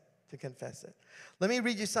confess it. To confess it. Let me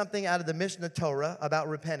read you something out of the Mishnah Torah about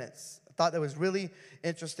repentance. I thought that was really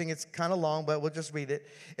interesting. It's kind of long, but we'll just read it.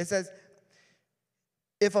 It says,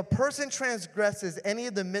 if a person transgresses any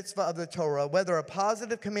of the mitzvah of the Torah, whether a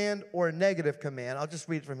positive command or a negative command, I'll just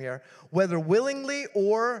read from here, whether willingly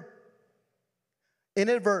or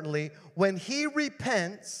inadvertently, when he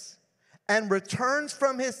repents and returns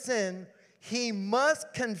from his sin, he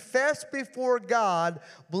must confess before God,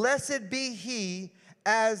 blessed be he,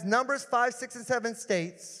 as Numbers 5, 6, and 7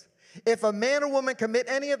 states, If a man or woman commit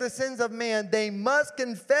any of the sins of man, they must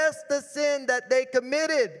confess the sin that they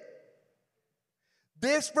committed.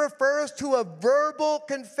 This refers to a verbal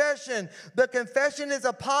confession. The confession is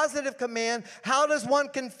a positive command. How does one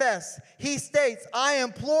confess? He states, I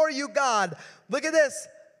implore you, God. Look at this.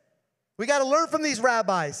 We got to learn from these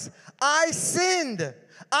rabbis. I sinned.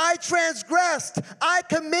 I transgressed. I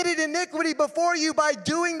committed iniquity before you by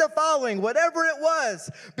doing the following, whatever it was.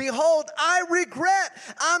 Behold, I regret.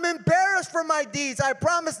 I'm embarrassed for my deeds. I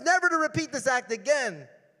promise never to repeat this act again.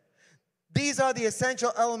 These are the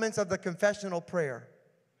essential elements of the confessional prayer.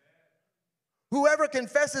 Whoever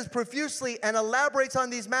confesses profusely and elaborates on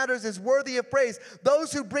these matters is worthy of praise.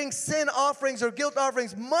 Those who bring sin offerings or guilt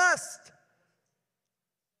offerings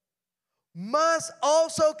must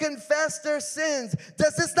also confess their sins.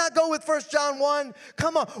 Does this not go with 1 John 1?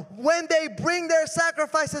 Come on. When they bring their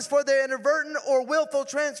sacrifices for their inadvertent or willful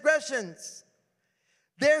transgressions,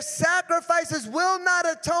 their sacrifices will not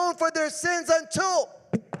atone for their sins until...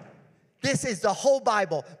 This is the whole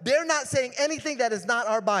Bible. They're not saying anything that is not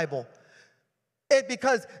our Bible.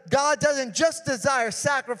 Because God doesn't just desire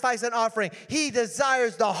sacrifice and offering. He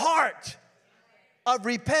desires the heart of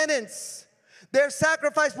repentance. Their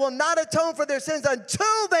sacrifice will not atone for their sins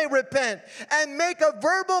until they repent and make a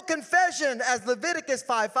verbal confession. As Leviticus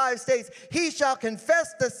 5:5 states, he shall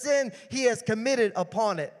confess the sin he has committed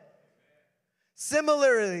upon it.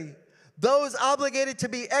 Similarly, those obligated to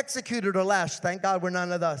be executed or lashed, thank God we're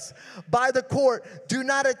none of us, by the court do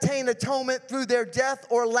not attain atonement through their death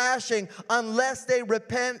or lashing unless they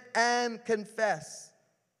repent and confess.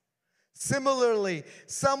 Similarly,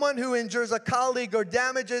 someone who injures a colleague or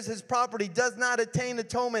damages his property does not attain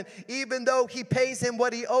atonement even though he pays him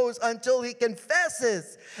what he owes until he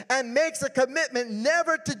confesses and makes a commitment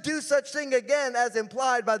never to do such thing again, as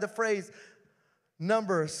implied by the phrase,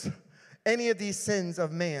 numbers any of these sins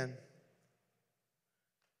of man.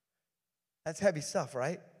 That's heavy stuff,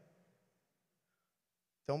 right?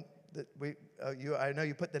 I know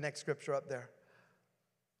you put the next scripture up there.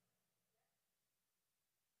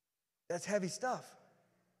 That's heavy stuff.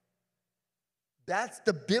 That's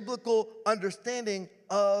the biblical understanding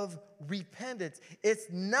of repentance. It's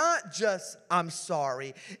not just, I'm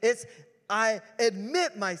sorry. It's, I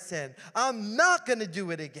admit my sin. I'm not going to do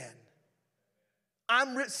it again.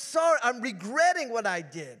 I'm sorry. I'm regretting what I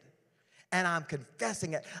did. And I'm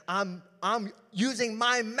confessing it. I'm using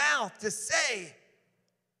my mouth to say,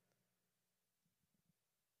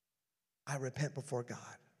 I repent before God.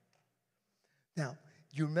 Now,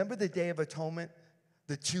 you remember the Day of Atonement?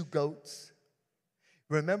 The 2 goats?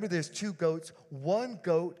 Remember there's 2 goats. One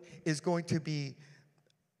goat is going to be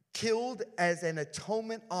killed as an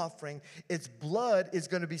atonement offering. Its blood is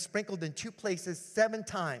going to be sprinkled in 2 places 7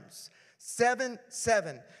 times. 7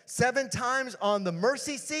 times on the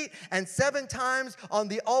mercy seat and 7 times on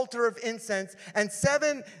the altar of incense. And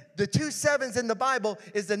 7, the 2 7s in the Bible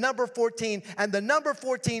is the number 14. And the number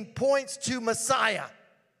 14 points to Messiah.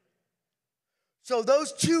 So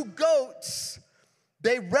those 2 goats,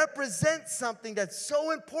 they represent something that's so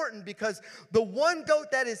important, because the one goat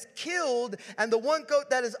that is killed and the one goat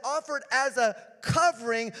that is offered as a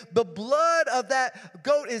covering, the blood of that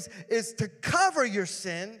goat is to cover your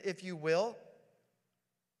sin, if you will.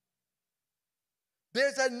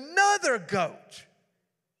 There's another goat.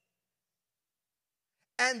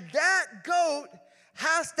 And that goat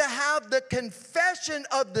has to have the confession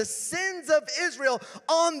of the sins of Israel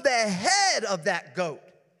on the head of that goat.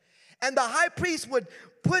 And the high priest would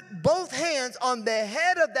put both hands on the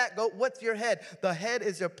head of that goat. What's your head? The head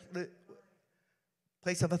is your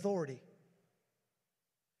place of authority.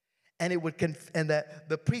 And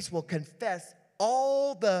the priest will confess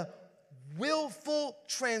all the willful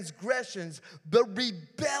transgressions, the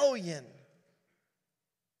rebellion.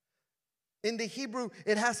 In the Hebrew,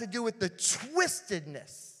 it has to do with the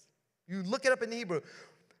twistedness. You look it up in the Hebrew.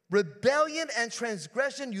 Rebellion and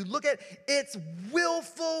transgression, you look at its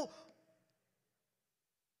willful,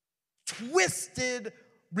 twisted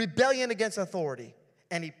rebellion against authority.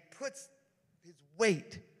 And he puts his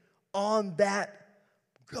weight on that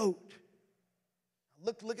goat.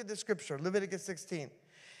 Look at the scripture, Leviticus 16.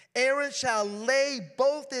 Aaron shall lay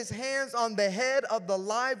both his hands on the head of the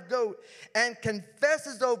live goat and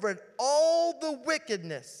confesses over it all the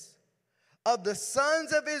wickedness of the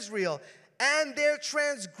sons of Israel and their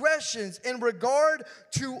transgressions in regard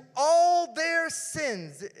to all their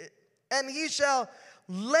sins. And he shall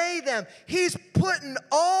lay them. He's putting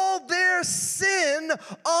all their sin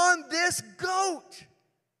on this goat.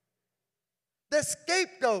 the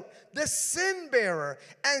scapegoat, the sin bearer,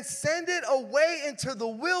 and send it away into the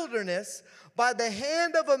wilderness by the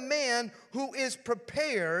hand of a man who is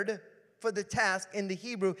prepared for the task. In the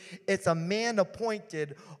Hebrew, it's a man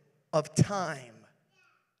appointed of time.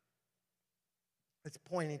 It's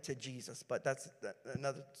pointing to Jesus, but that's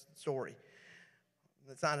another story.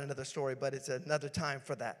 It's not another story, but it's another time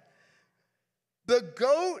for that. The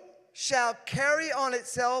goat shall carry on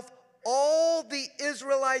itself all the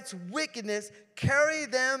Israelites' wickedness, carry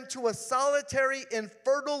them to a solitary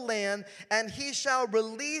infertile land, and he shall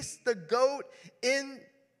release the goat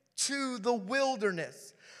into the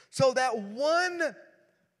wilderness. So that one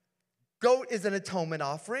goat is an atonement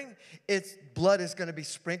offering. Its blood is going to be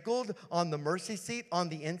sprinkled on the mercy seat, on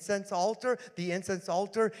the incense altar. The incense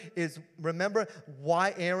altar is, remember,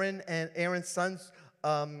 why Aaron and Aaron's sons,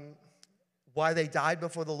 why they died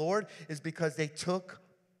before the Lord is because they took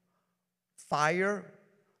fire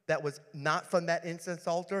that was not from that incense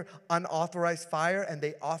altar, unauthorized fire, and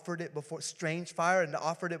they offered it before, strange fire, and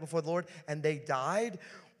offered it before the Lord, and they died.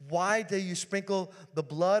 Why do you sprinkle the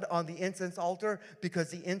blood on the incense altar? Because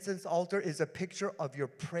the incense altar is a picture of your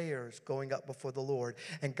prayers going up before the Lord.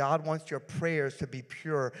 And God wants your prayers to be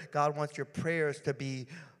pure. God wants your prayers to be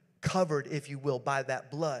covered, if you will, by that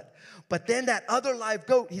blood. But then that other live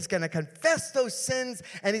goat, he's going to confess those sins,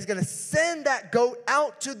 and he's going to send that goat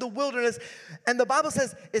out to the wilderness. And the Bible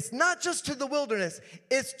says it's not just to the wilderness,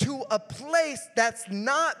 it's to a place that's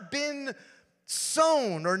not been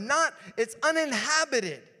sown or not, it's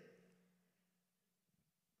uninhabited.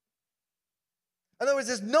 In other words,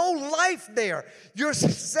 there's no life there. You're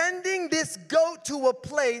sending this goat to a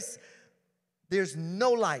place there's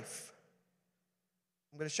no life.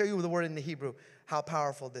 I'm going to show you the word in the Hebrew, how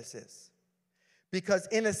powerful this is. Because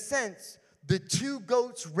in a sense, the two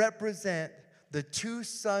goats represent the two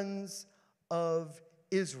sons of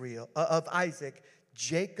Israel, of Isaac,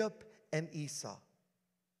 Jacob and Esau.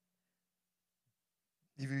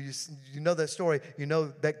 If you know the story, you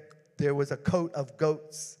know that there was a coat of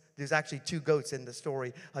goats. There's actually two goats in the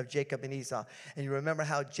story of Jacob and Esau. And you remember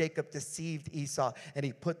how Jacob deceived Esau, and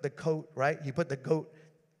he put the coat, right? He put the goat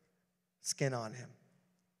skin on him.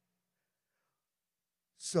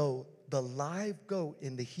 So the live goat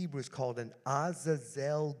in the Hebrew is called an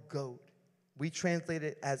Azazel goat. We translate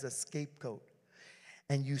it as a scapegoat.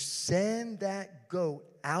 And you send that goat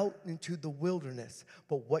out into the wilderness.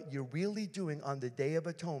 But what you're really doing on the Day of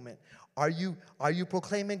Atonement, are you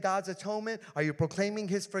proclaiming God's atonement? Are you proclaiming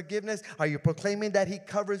his forgiveness? Are you proclaiming that he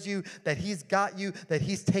covers you, that he's got you, that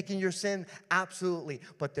he's taken your sin? Absolutely.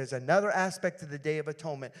 But there's another aspect to the Day of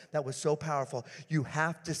Atonement that was so powerful. You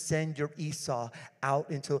have to send your Esau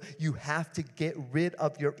out you have to get rid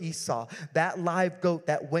of your Esau. That live goat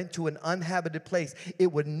that went to an uninhabited place,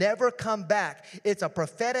 it would never come back. It's a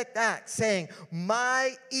prophetic act saying,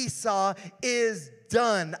 my Esau is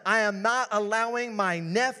done. I am not allowing my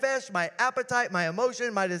nephesh, my appetite, my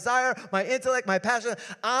emotion, my desire, my intellect, my passion.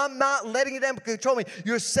 I'm not letting them control me.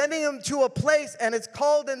 You're sending them to a place, and it's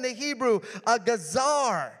called in the Hebrew a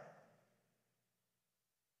gazar.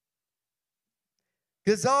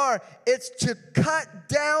 Gazar, it's to cut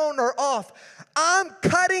down or off. I'm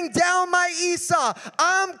cutting down my Esau.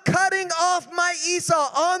 I'm cutting off my Esau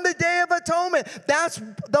on the Day of Atonement. That's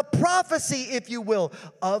the prophecy, if you will,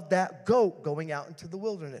 of that goat going out into the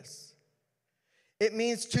wilderness. It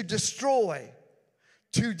means to destroy,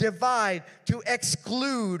 to divide, to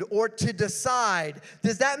exclude, or to decide.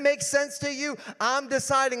 Does that make sense to you? I'm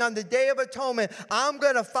deciding on the Day of Atonement, I'm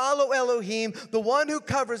going to follow Elohim, the one who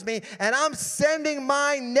covers me, and I'm sending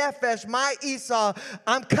my nephesh, my Esau,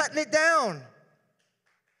 I'm cutting it down.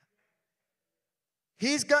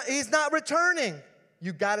 He's not returning.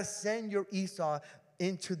 You got to send your Esau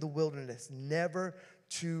into the wilderness, never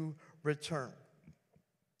to return.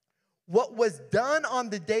 What was done on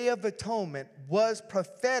the Day of Atonement was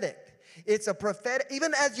prophetic. It's a prophetic,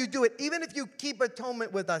 even as you do it, even if you keep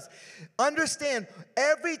atonement with us, understand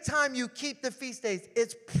every time you keep the feast days,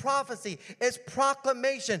 it's prophecy, it's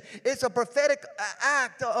proclamation, it's a prophetic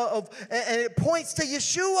act and it points to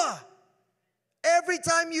Yeshua every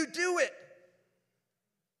time you do it.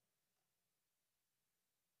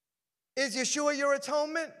 Is Yeshua your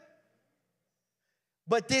atonement?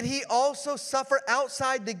 But did he also suffer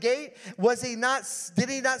outside the gate? Did he not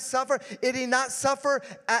suffer? Did he not suffer?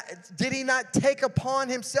 Did he not take upon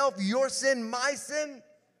himself your sin, my sin?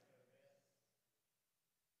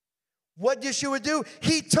 What did Yeshua do?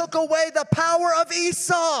 He took away the power of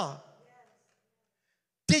Esau.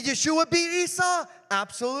 Did Yeshua beat Esau?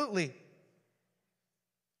 Absolutely.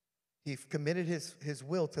 He committed his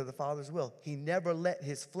will to the Father's will. He never let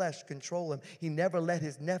his flesh control him. He never let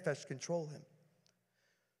his nephesh control him.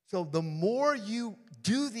 So the more you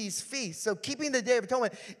do these feasts, so keeping the Day of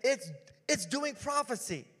Atonement, it's doing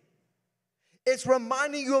prophecy. It's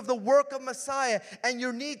reminding you of the work of Messiah and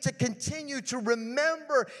your need to continue to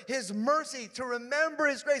remember his mercy, to remember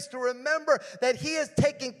his grace, to remember that he has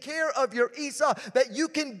taken care of your Esau, that you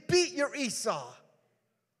can beat your Esau.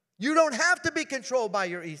 You don't have to be controlled by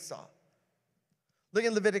your Esau. Look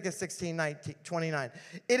at Leviticus 16:29.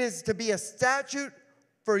 It is to be a statute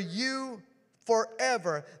for you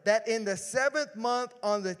forever, that in the 7th month,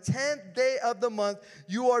 on the 10th day of the month,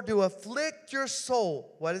 you are to afflict your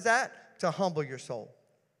soul. What is that? To humble your soul.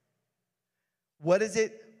 What does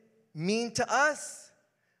it mean to us?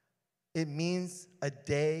 It means a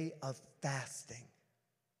day of fasting.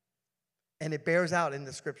 And it bears out in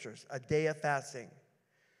the scriptures, a day of fasting.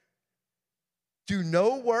 Do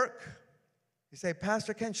no work. You say,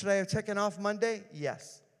 Pastor Ken, should I have taken off Monday?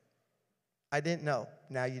 Yes. I didn't know.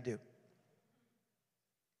 Now you do.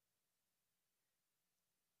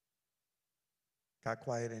 Got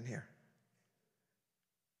quiet in here.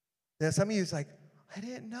 Now some of you is like, I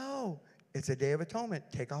didn't know. It's a Day of Atonement.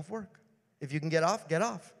 Take off work. If you can get off, get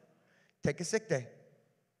off. Take a sick day.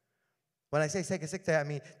 When I say take a sick day, I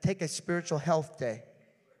mean take a spiritual health day.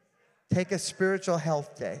 Take a spiritual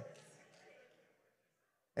health day.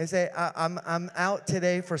 And say, I'm out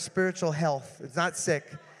today for spiritual health. It's not sick.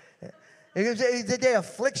 It's a day of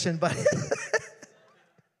affliction, but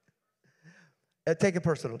take a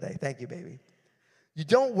personal day. Thank you, baby. You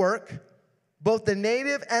don't work, both the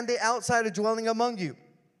native and the outsider dwelling among you.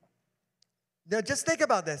 Now, just think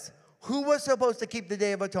about this. Who was supposed to keep the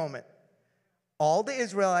Day of Atonement? All the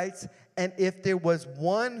Israelites, and if there was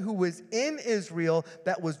one who was in Israel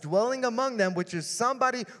that was dwelling among them, which is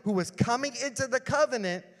somebody who was coming into the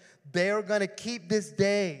covenant, they're going to keep this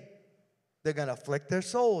day. They're going to afflict their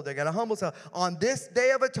soul. They're going to humble themselves. On this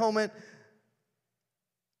Day of Atonement,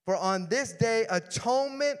 for on this day,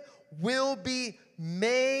 atonement will be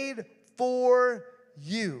made for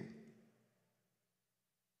you.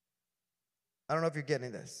 I don't know if you're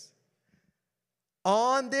getting this.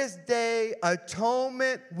 On this day,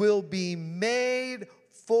 atonement will be made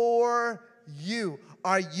for you.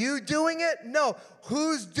 Are you doing it? No.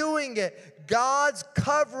 Who's doing it? God's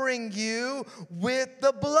covering you with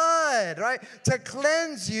the blood, right? To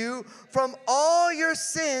cleanse you from all your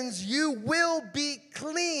sins. You will be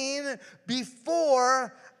clean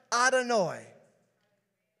before Adonai.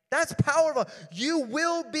 That's powerful. You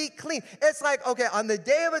will be clean. It's like, okay, on the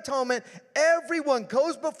Day of Atonement, everyone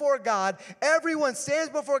goes before God. Everyone stands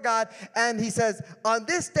before God. And he says, on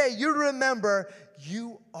this day, you remember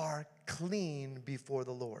you are clean before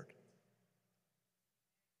the Lord.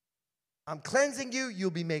 I'm cleansing you.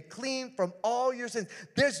 You'll be made clean from all your sins.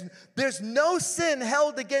 There's no sin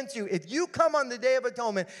held against you. If you come on the Day of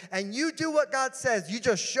Atonement and you do what God says, you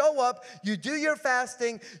just show up, you do your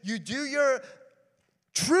fasting, you do your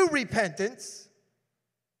true repentance,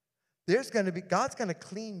 God's going to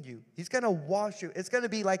clean you. He's going to wash you. It's going to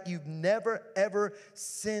be like you've never, ever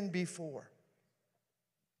sinned before.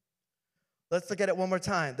 Let's look at it one more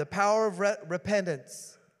time. The power of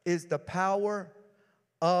repentance is the power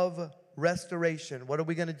of restoration. What are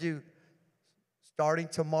we going to do starting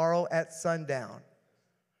tomorrow at sundown?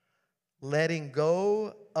 Letting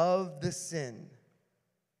go of the sin.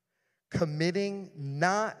 Committing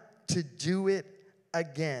not to do it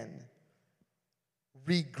again,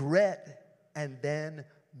 regret, and then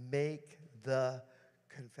make the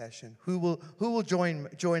confession. Who will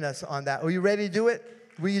join us on that? Are you ready to do it?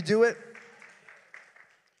 Will you do it?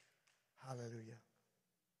 Hallelujah.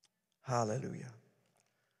 Hallelujah.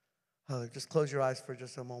 Hallelujah. Just close your eyes for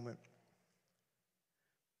just a moment.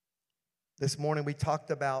 This morning we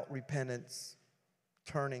talked about repentance,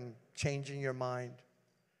 turning, changing your mind.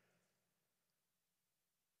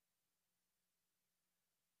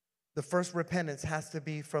 The first repentance has to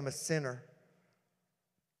be from a sinner.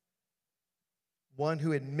 One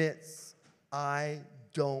who admits, I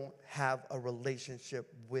don't have a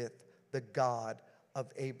relationship with the God of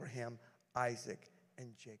Abraham, Isaac,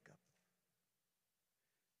 and Jacob.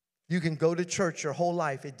 You can go to church your whole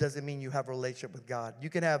life. It doesn't mean you have a relationship with God. You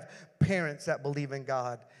can have parents that believe in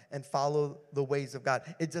God and follow the ways of God.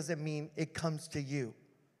 It doesn't mean it comes to you.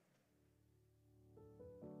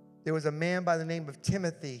 There was a man by the name of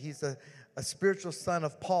Timothy. He's a spiritual son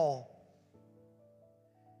of Paul.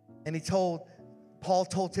 And Paul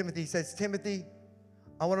told Timothy, he says, Timothy,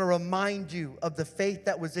 I want to remind you of the faith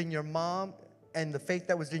that was in your mom and the faith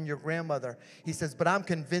that was in your grandmother. He says, but I'm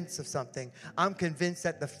convinced of something. I'm convinced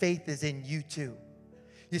that the faith is in you too.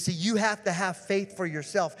 You see, you have to have faith for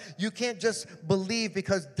yourself. You can't just believe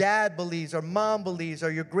because dad believes or mom believes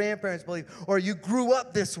or your grandparents believe or you grew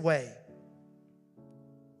up this way.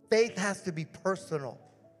 Faith has to be personal.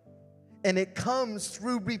 And it comes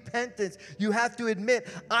through repentance. You have to admit,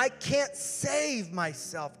 I can't save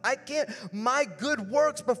myself. I can't. My good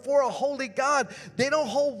works before a holy God, they don't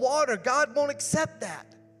hold water. God won't accept that.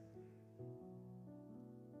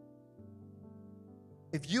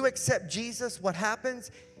 If you accept Jesus, what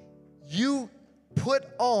happens? You put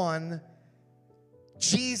on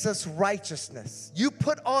Jesus' righteousness. You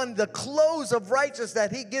put on the clothes of righteousness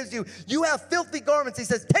that he gives you. You have filthy garments. He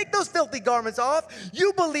says, take those filthy garments off.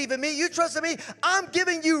 You believe in me. You trust in me. I'm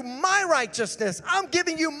giving you my righteousness. I'm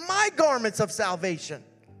giving you my garments of salvation.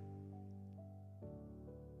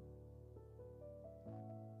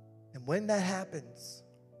 And when that happens,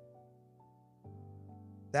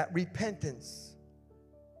 that repentance,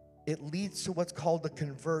 it leads to what's called a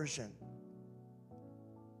conversion.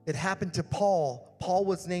 It happened to Paul. Paul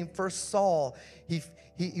was named first Saul.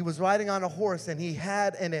 He was riding on a horse and he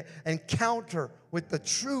had an encounter with the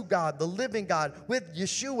true God, the living God, with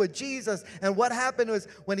Yeshua, Jesus. And what happened was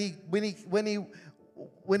when he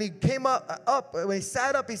came up, when he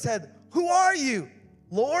sat up, he said, "Who are you,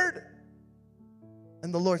 Lord?"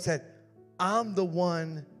 And the Lord said, "I'm the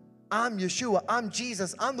one. I'm Yeshua. I'm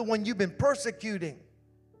Jesus. I'm the one you've been persecuting."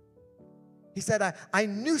 He said, I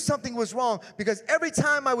knew something was wrong because every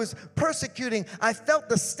time I was persecuting, I felt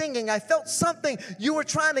the stinging. I felt something you were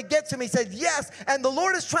trying to get to me. He said, yes, and the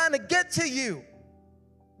Lord is trying to get to you.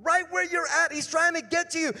 Right where you're at, he's trying to get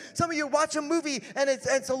to you. Some of you watch a movie and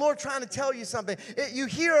it's the Lord trying to tell you something. You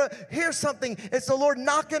hear something, it's the Lord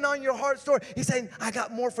knocking on your heart's door. He's saying, I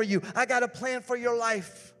got more for you. I got a plan for your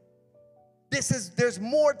life. There's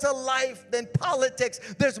more to life than politics.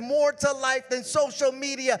 There's more to life than social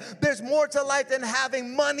media. There's more to life than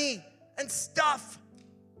having money and stuff.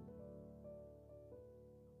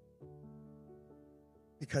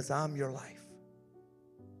 Because I'm your life.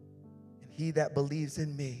 And he that believes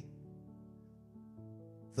in me,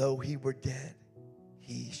 though he were dead,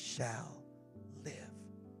 he shall live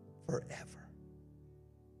forever.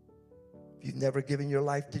 If you've never given your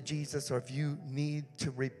life to Jesus, or if you need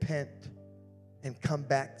to repent and come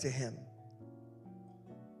back to him,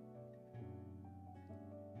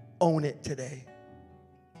 own it today.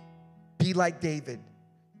 Be like David.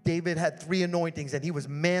 David had 3 anointings, and he was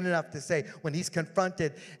man enough to say, when he's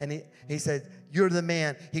confronted, and he said, you're the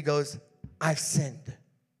man. He goes, I've sinned.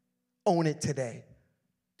 Own it today.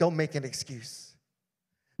 Don't make an excuse.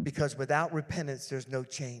 Because without repentance, there's no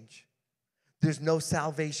change. There's no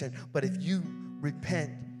salvation. But if you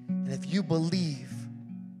repent, and if you believe,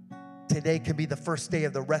 today can be the first day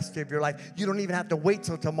of the rest of your life. You don't even have to wait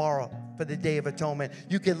till tomorrow for the Day of Atonement.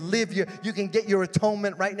 You can you can get your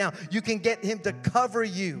atonement right now. You can get him to cover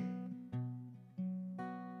you.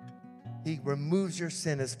 He removes your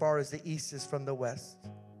sin as far as the east is from the west.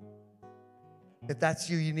 If that's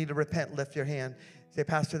you, you need to repent. Lift your hand. Say,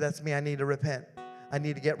 Pastor, that's me. I need to repent. I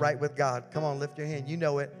need to get right with God. Come on, lift your hand. You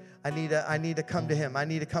know it. I need to come to him. I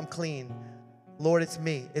need to come clean. Lord, it's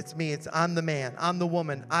me. It's me. I'm the man. I'm the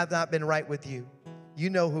woman. I've not been right with you. You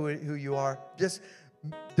know who you are. Just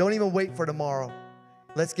don't even wait for tomorrow.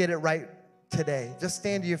 Let's get it right today. Just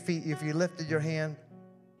stand to your feet if you lifted your hand.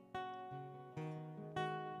 I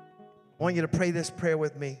want you to pray this prayer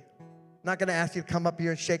with me. I'm not going to ask you to come up here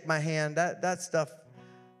and shake my hand. That stuff,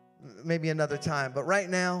 maybe another time. But right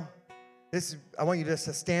now, I want you just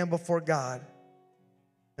to stand before God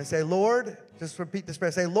and say, Lord, just repeat this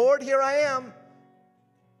prayer. Say, Lord, here I am.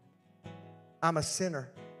 I'm a sinner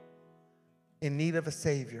in need of a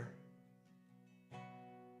Savior.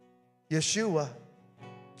 Yeshua,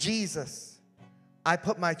 Jesus, I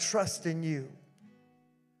put my trust in you.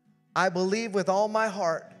 I believe with all my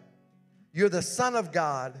heart you're the Son of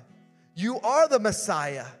God. You are the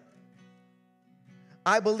Messiah.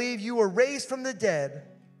 I believe you were raised from the dead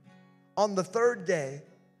on the 3rd day.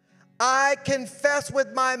 I confess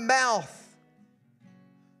with my mouth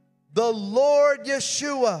the Lord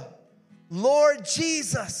Yeshua, Lord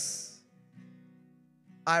Jesus,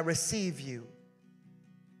 I receive you.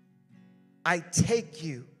 I take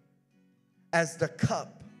you as the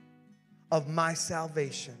cup of my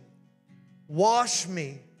salvation. Wash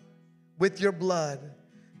me with your blood.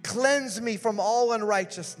 Cleanse me from all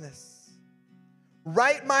unrighteousness.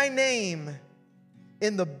 Write my name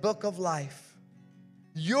in the book of life,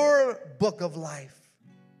 your book of life.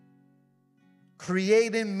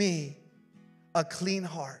 Create in me a clean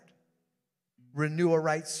heart. Renew a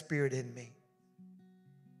right spirit in me.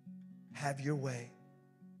 Have your way.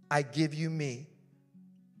 I give you me.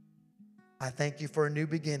 I thank you for a new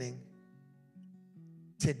beginning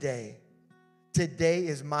today. Today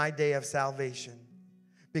is my day of salvation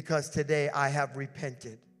because today I have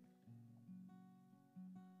repented.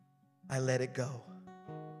 I let it go.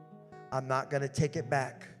 I'm not going to take it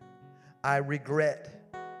back. I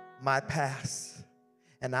regret my past,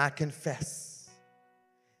 and I confess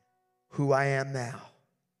who I am now.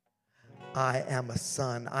 I am a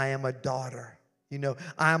son. I am a daughter. You know,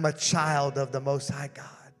 I am a child of the Most High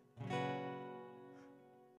God.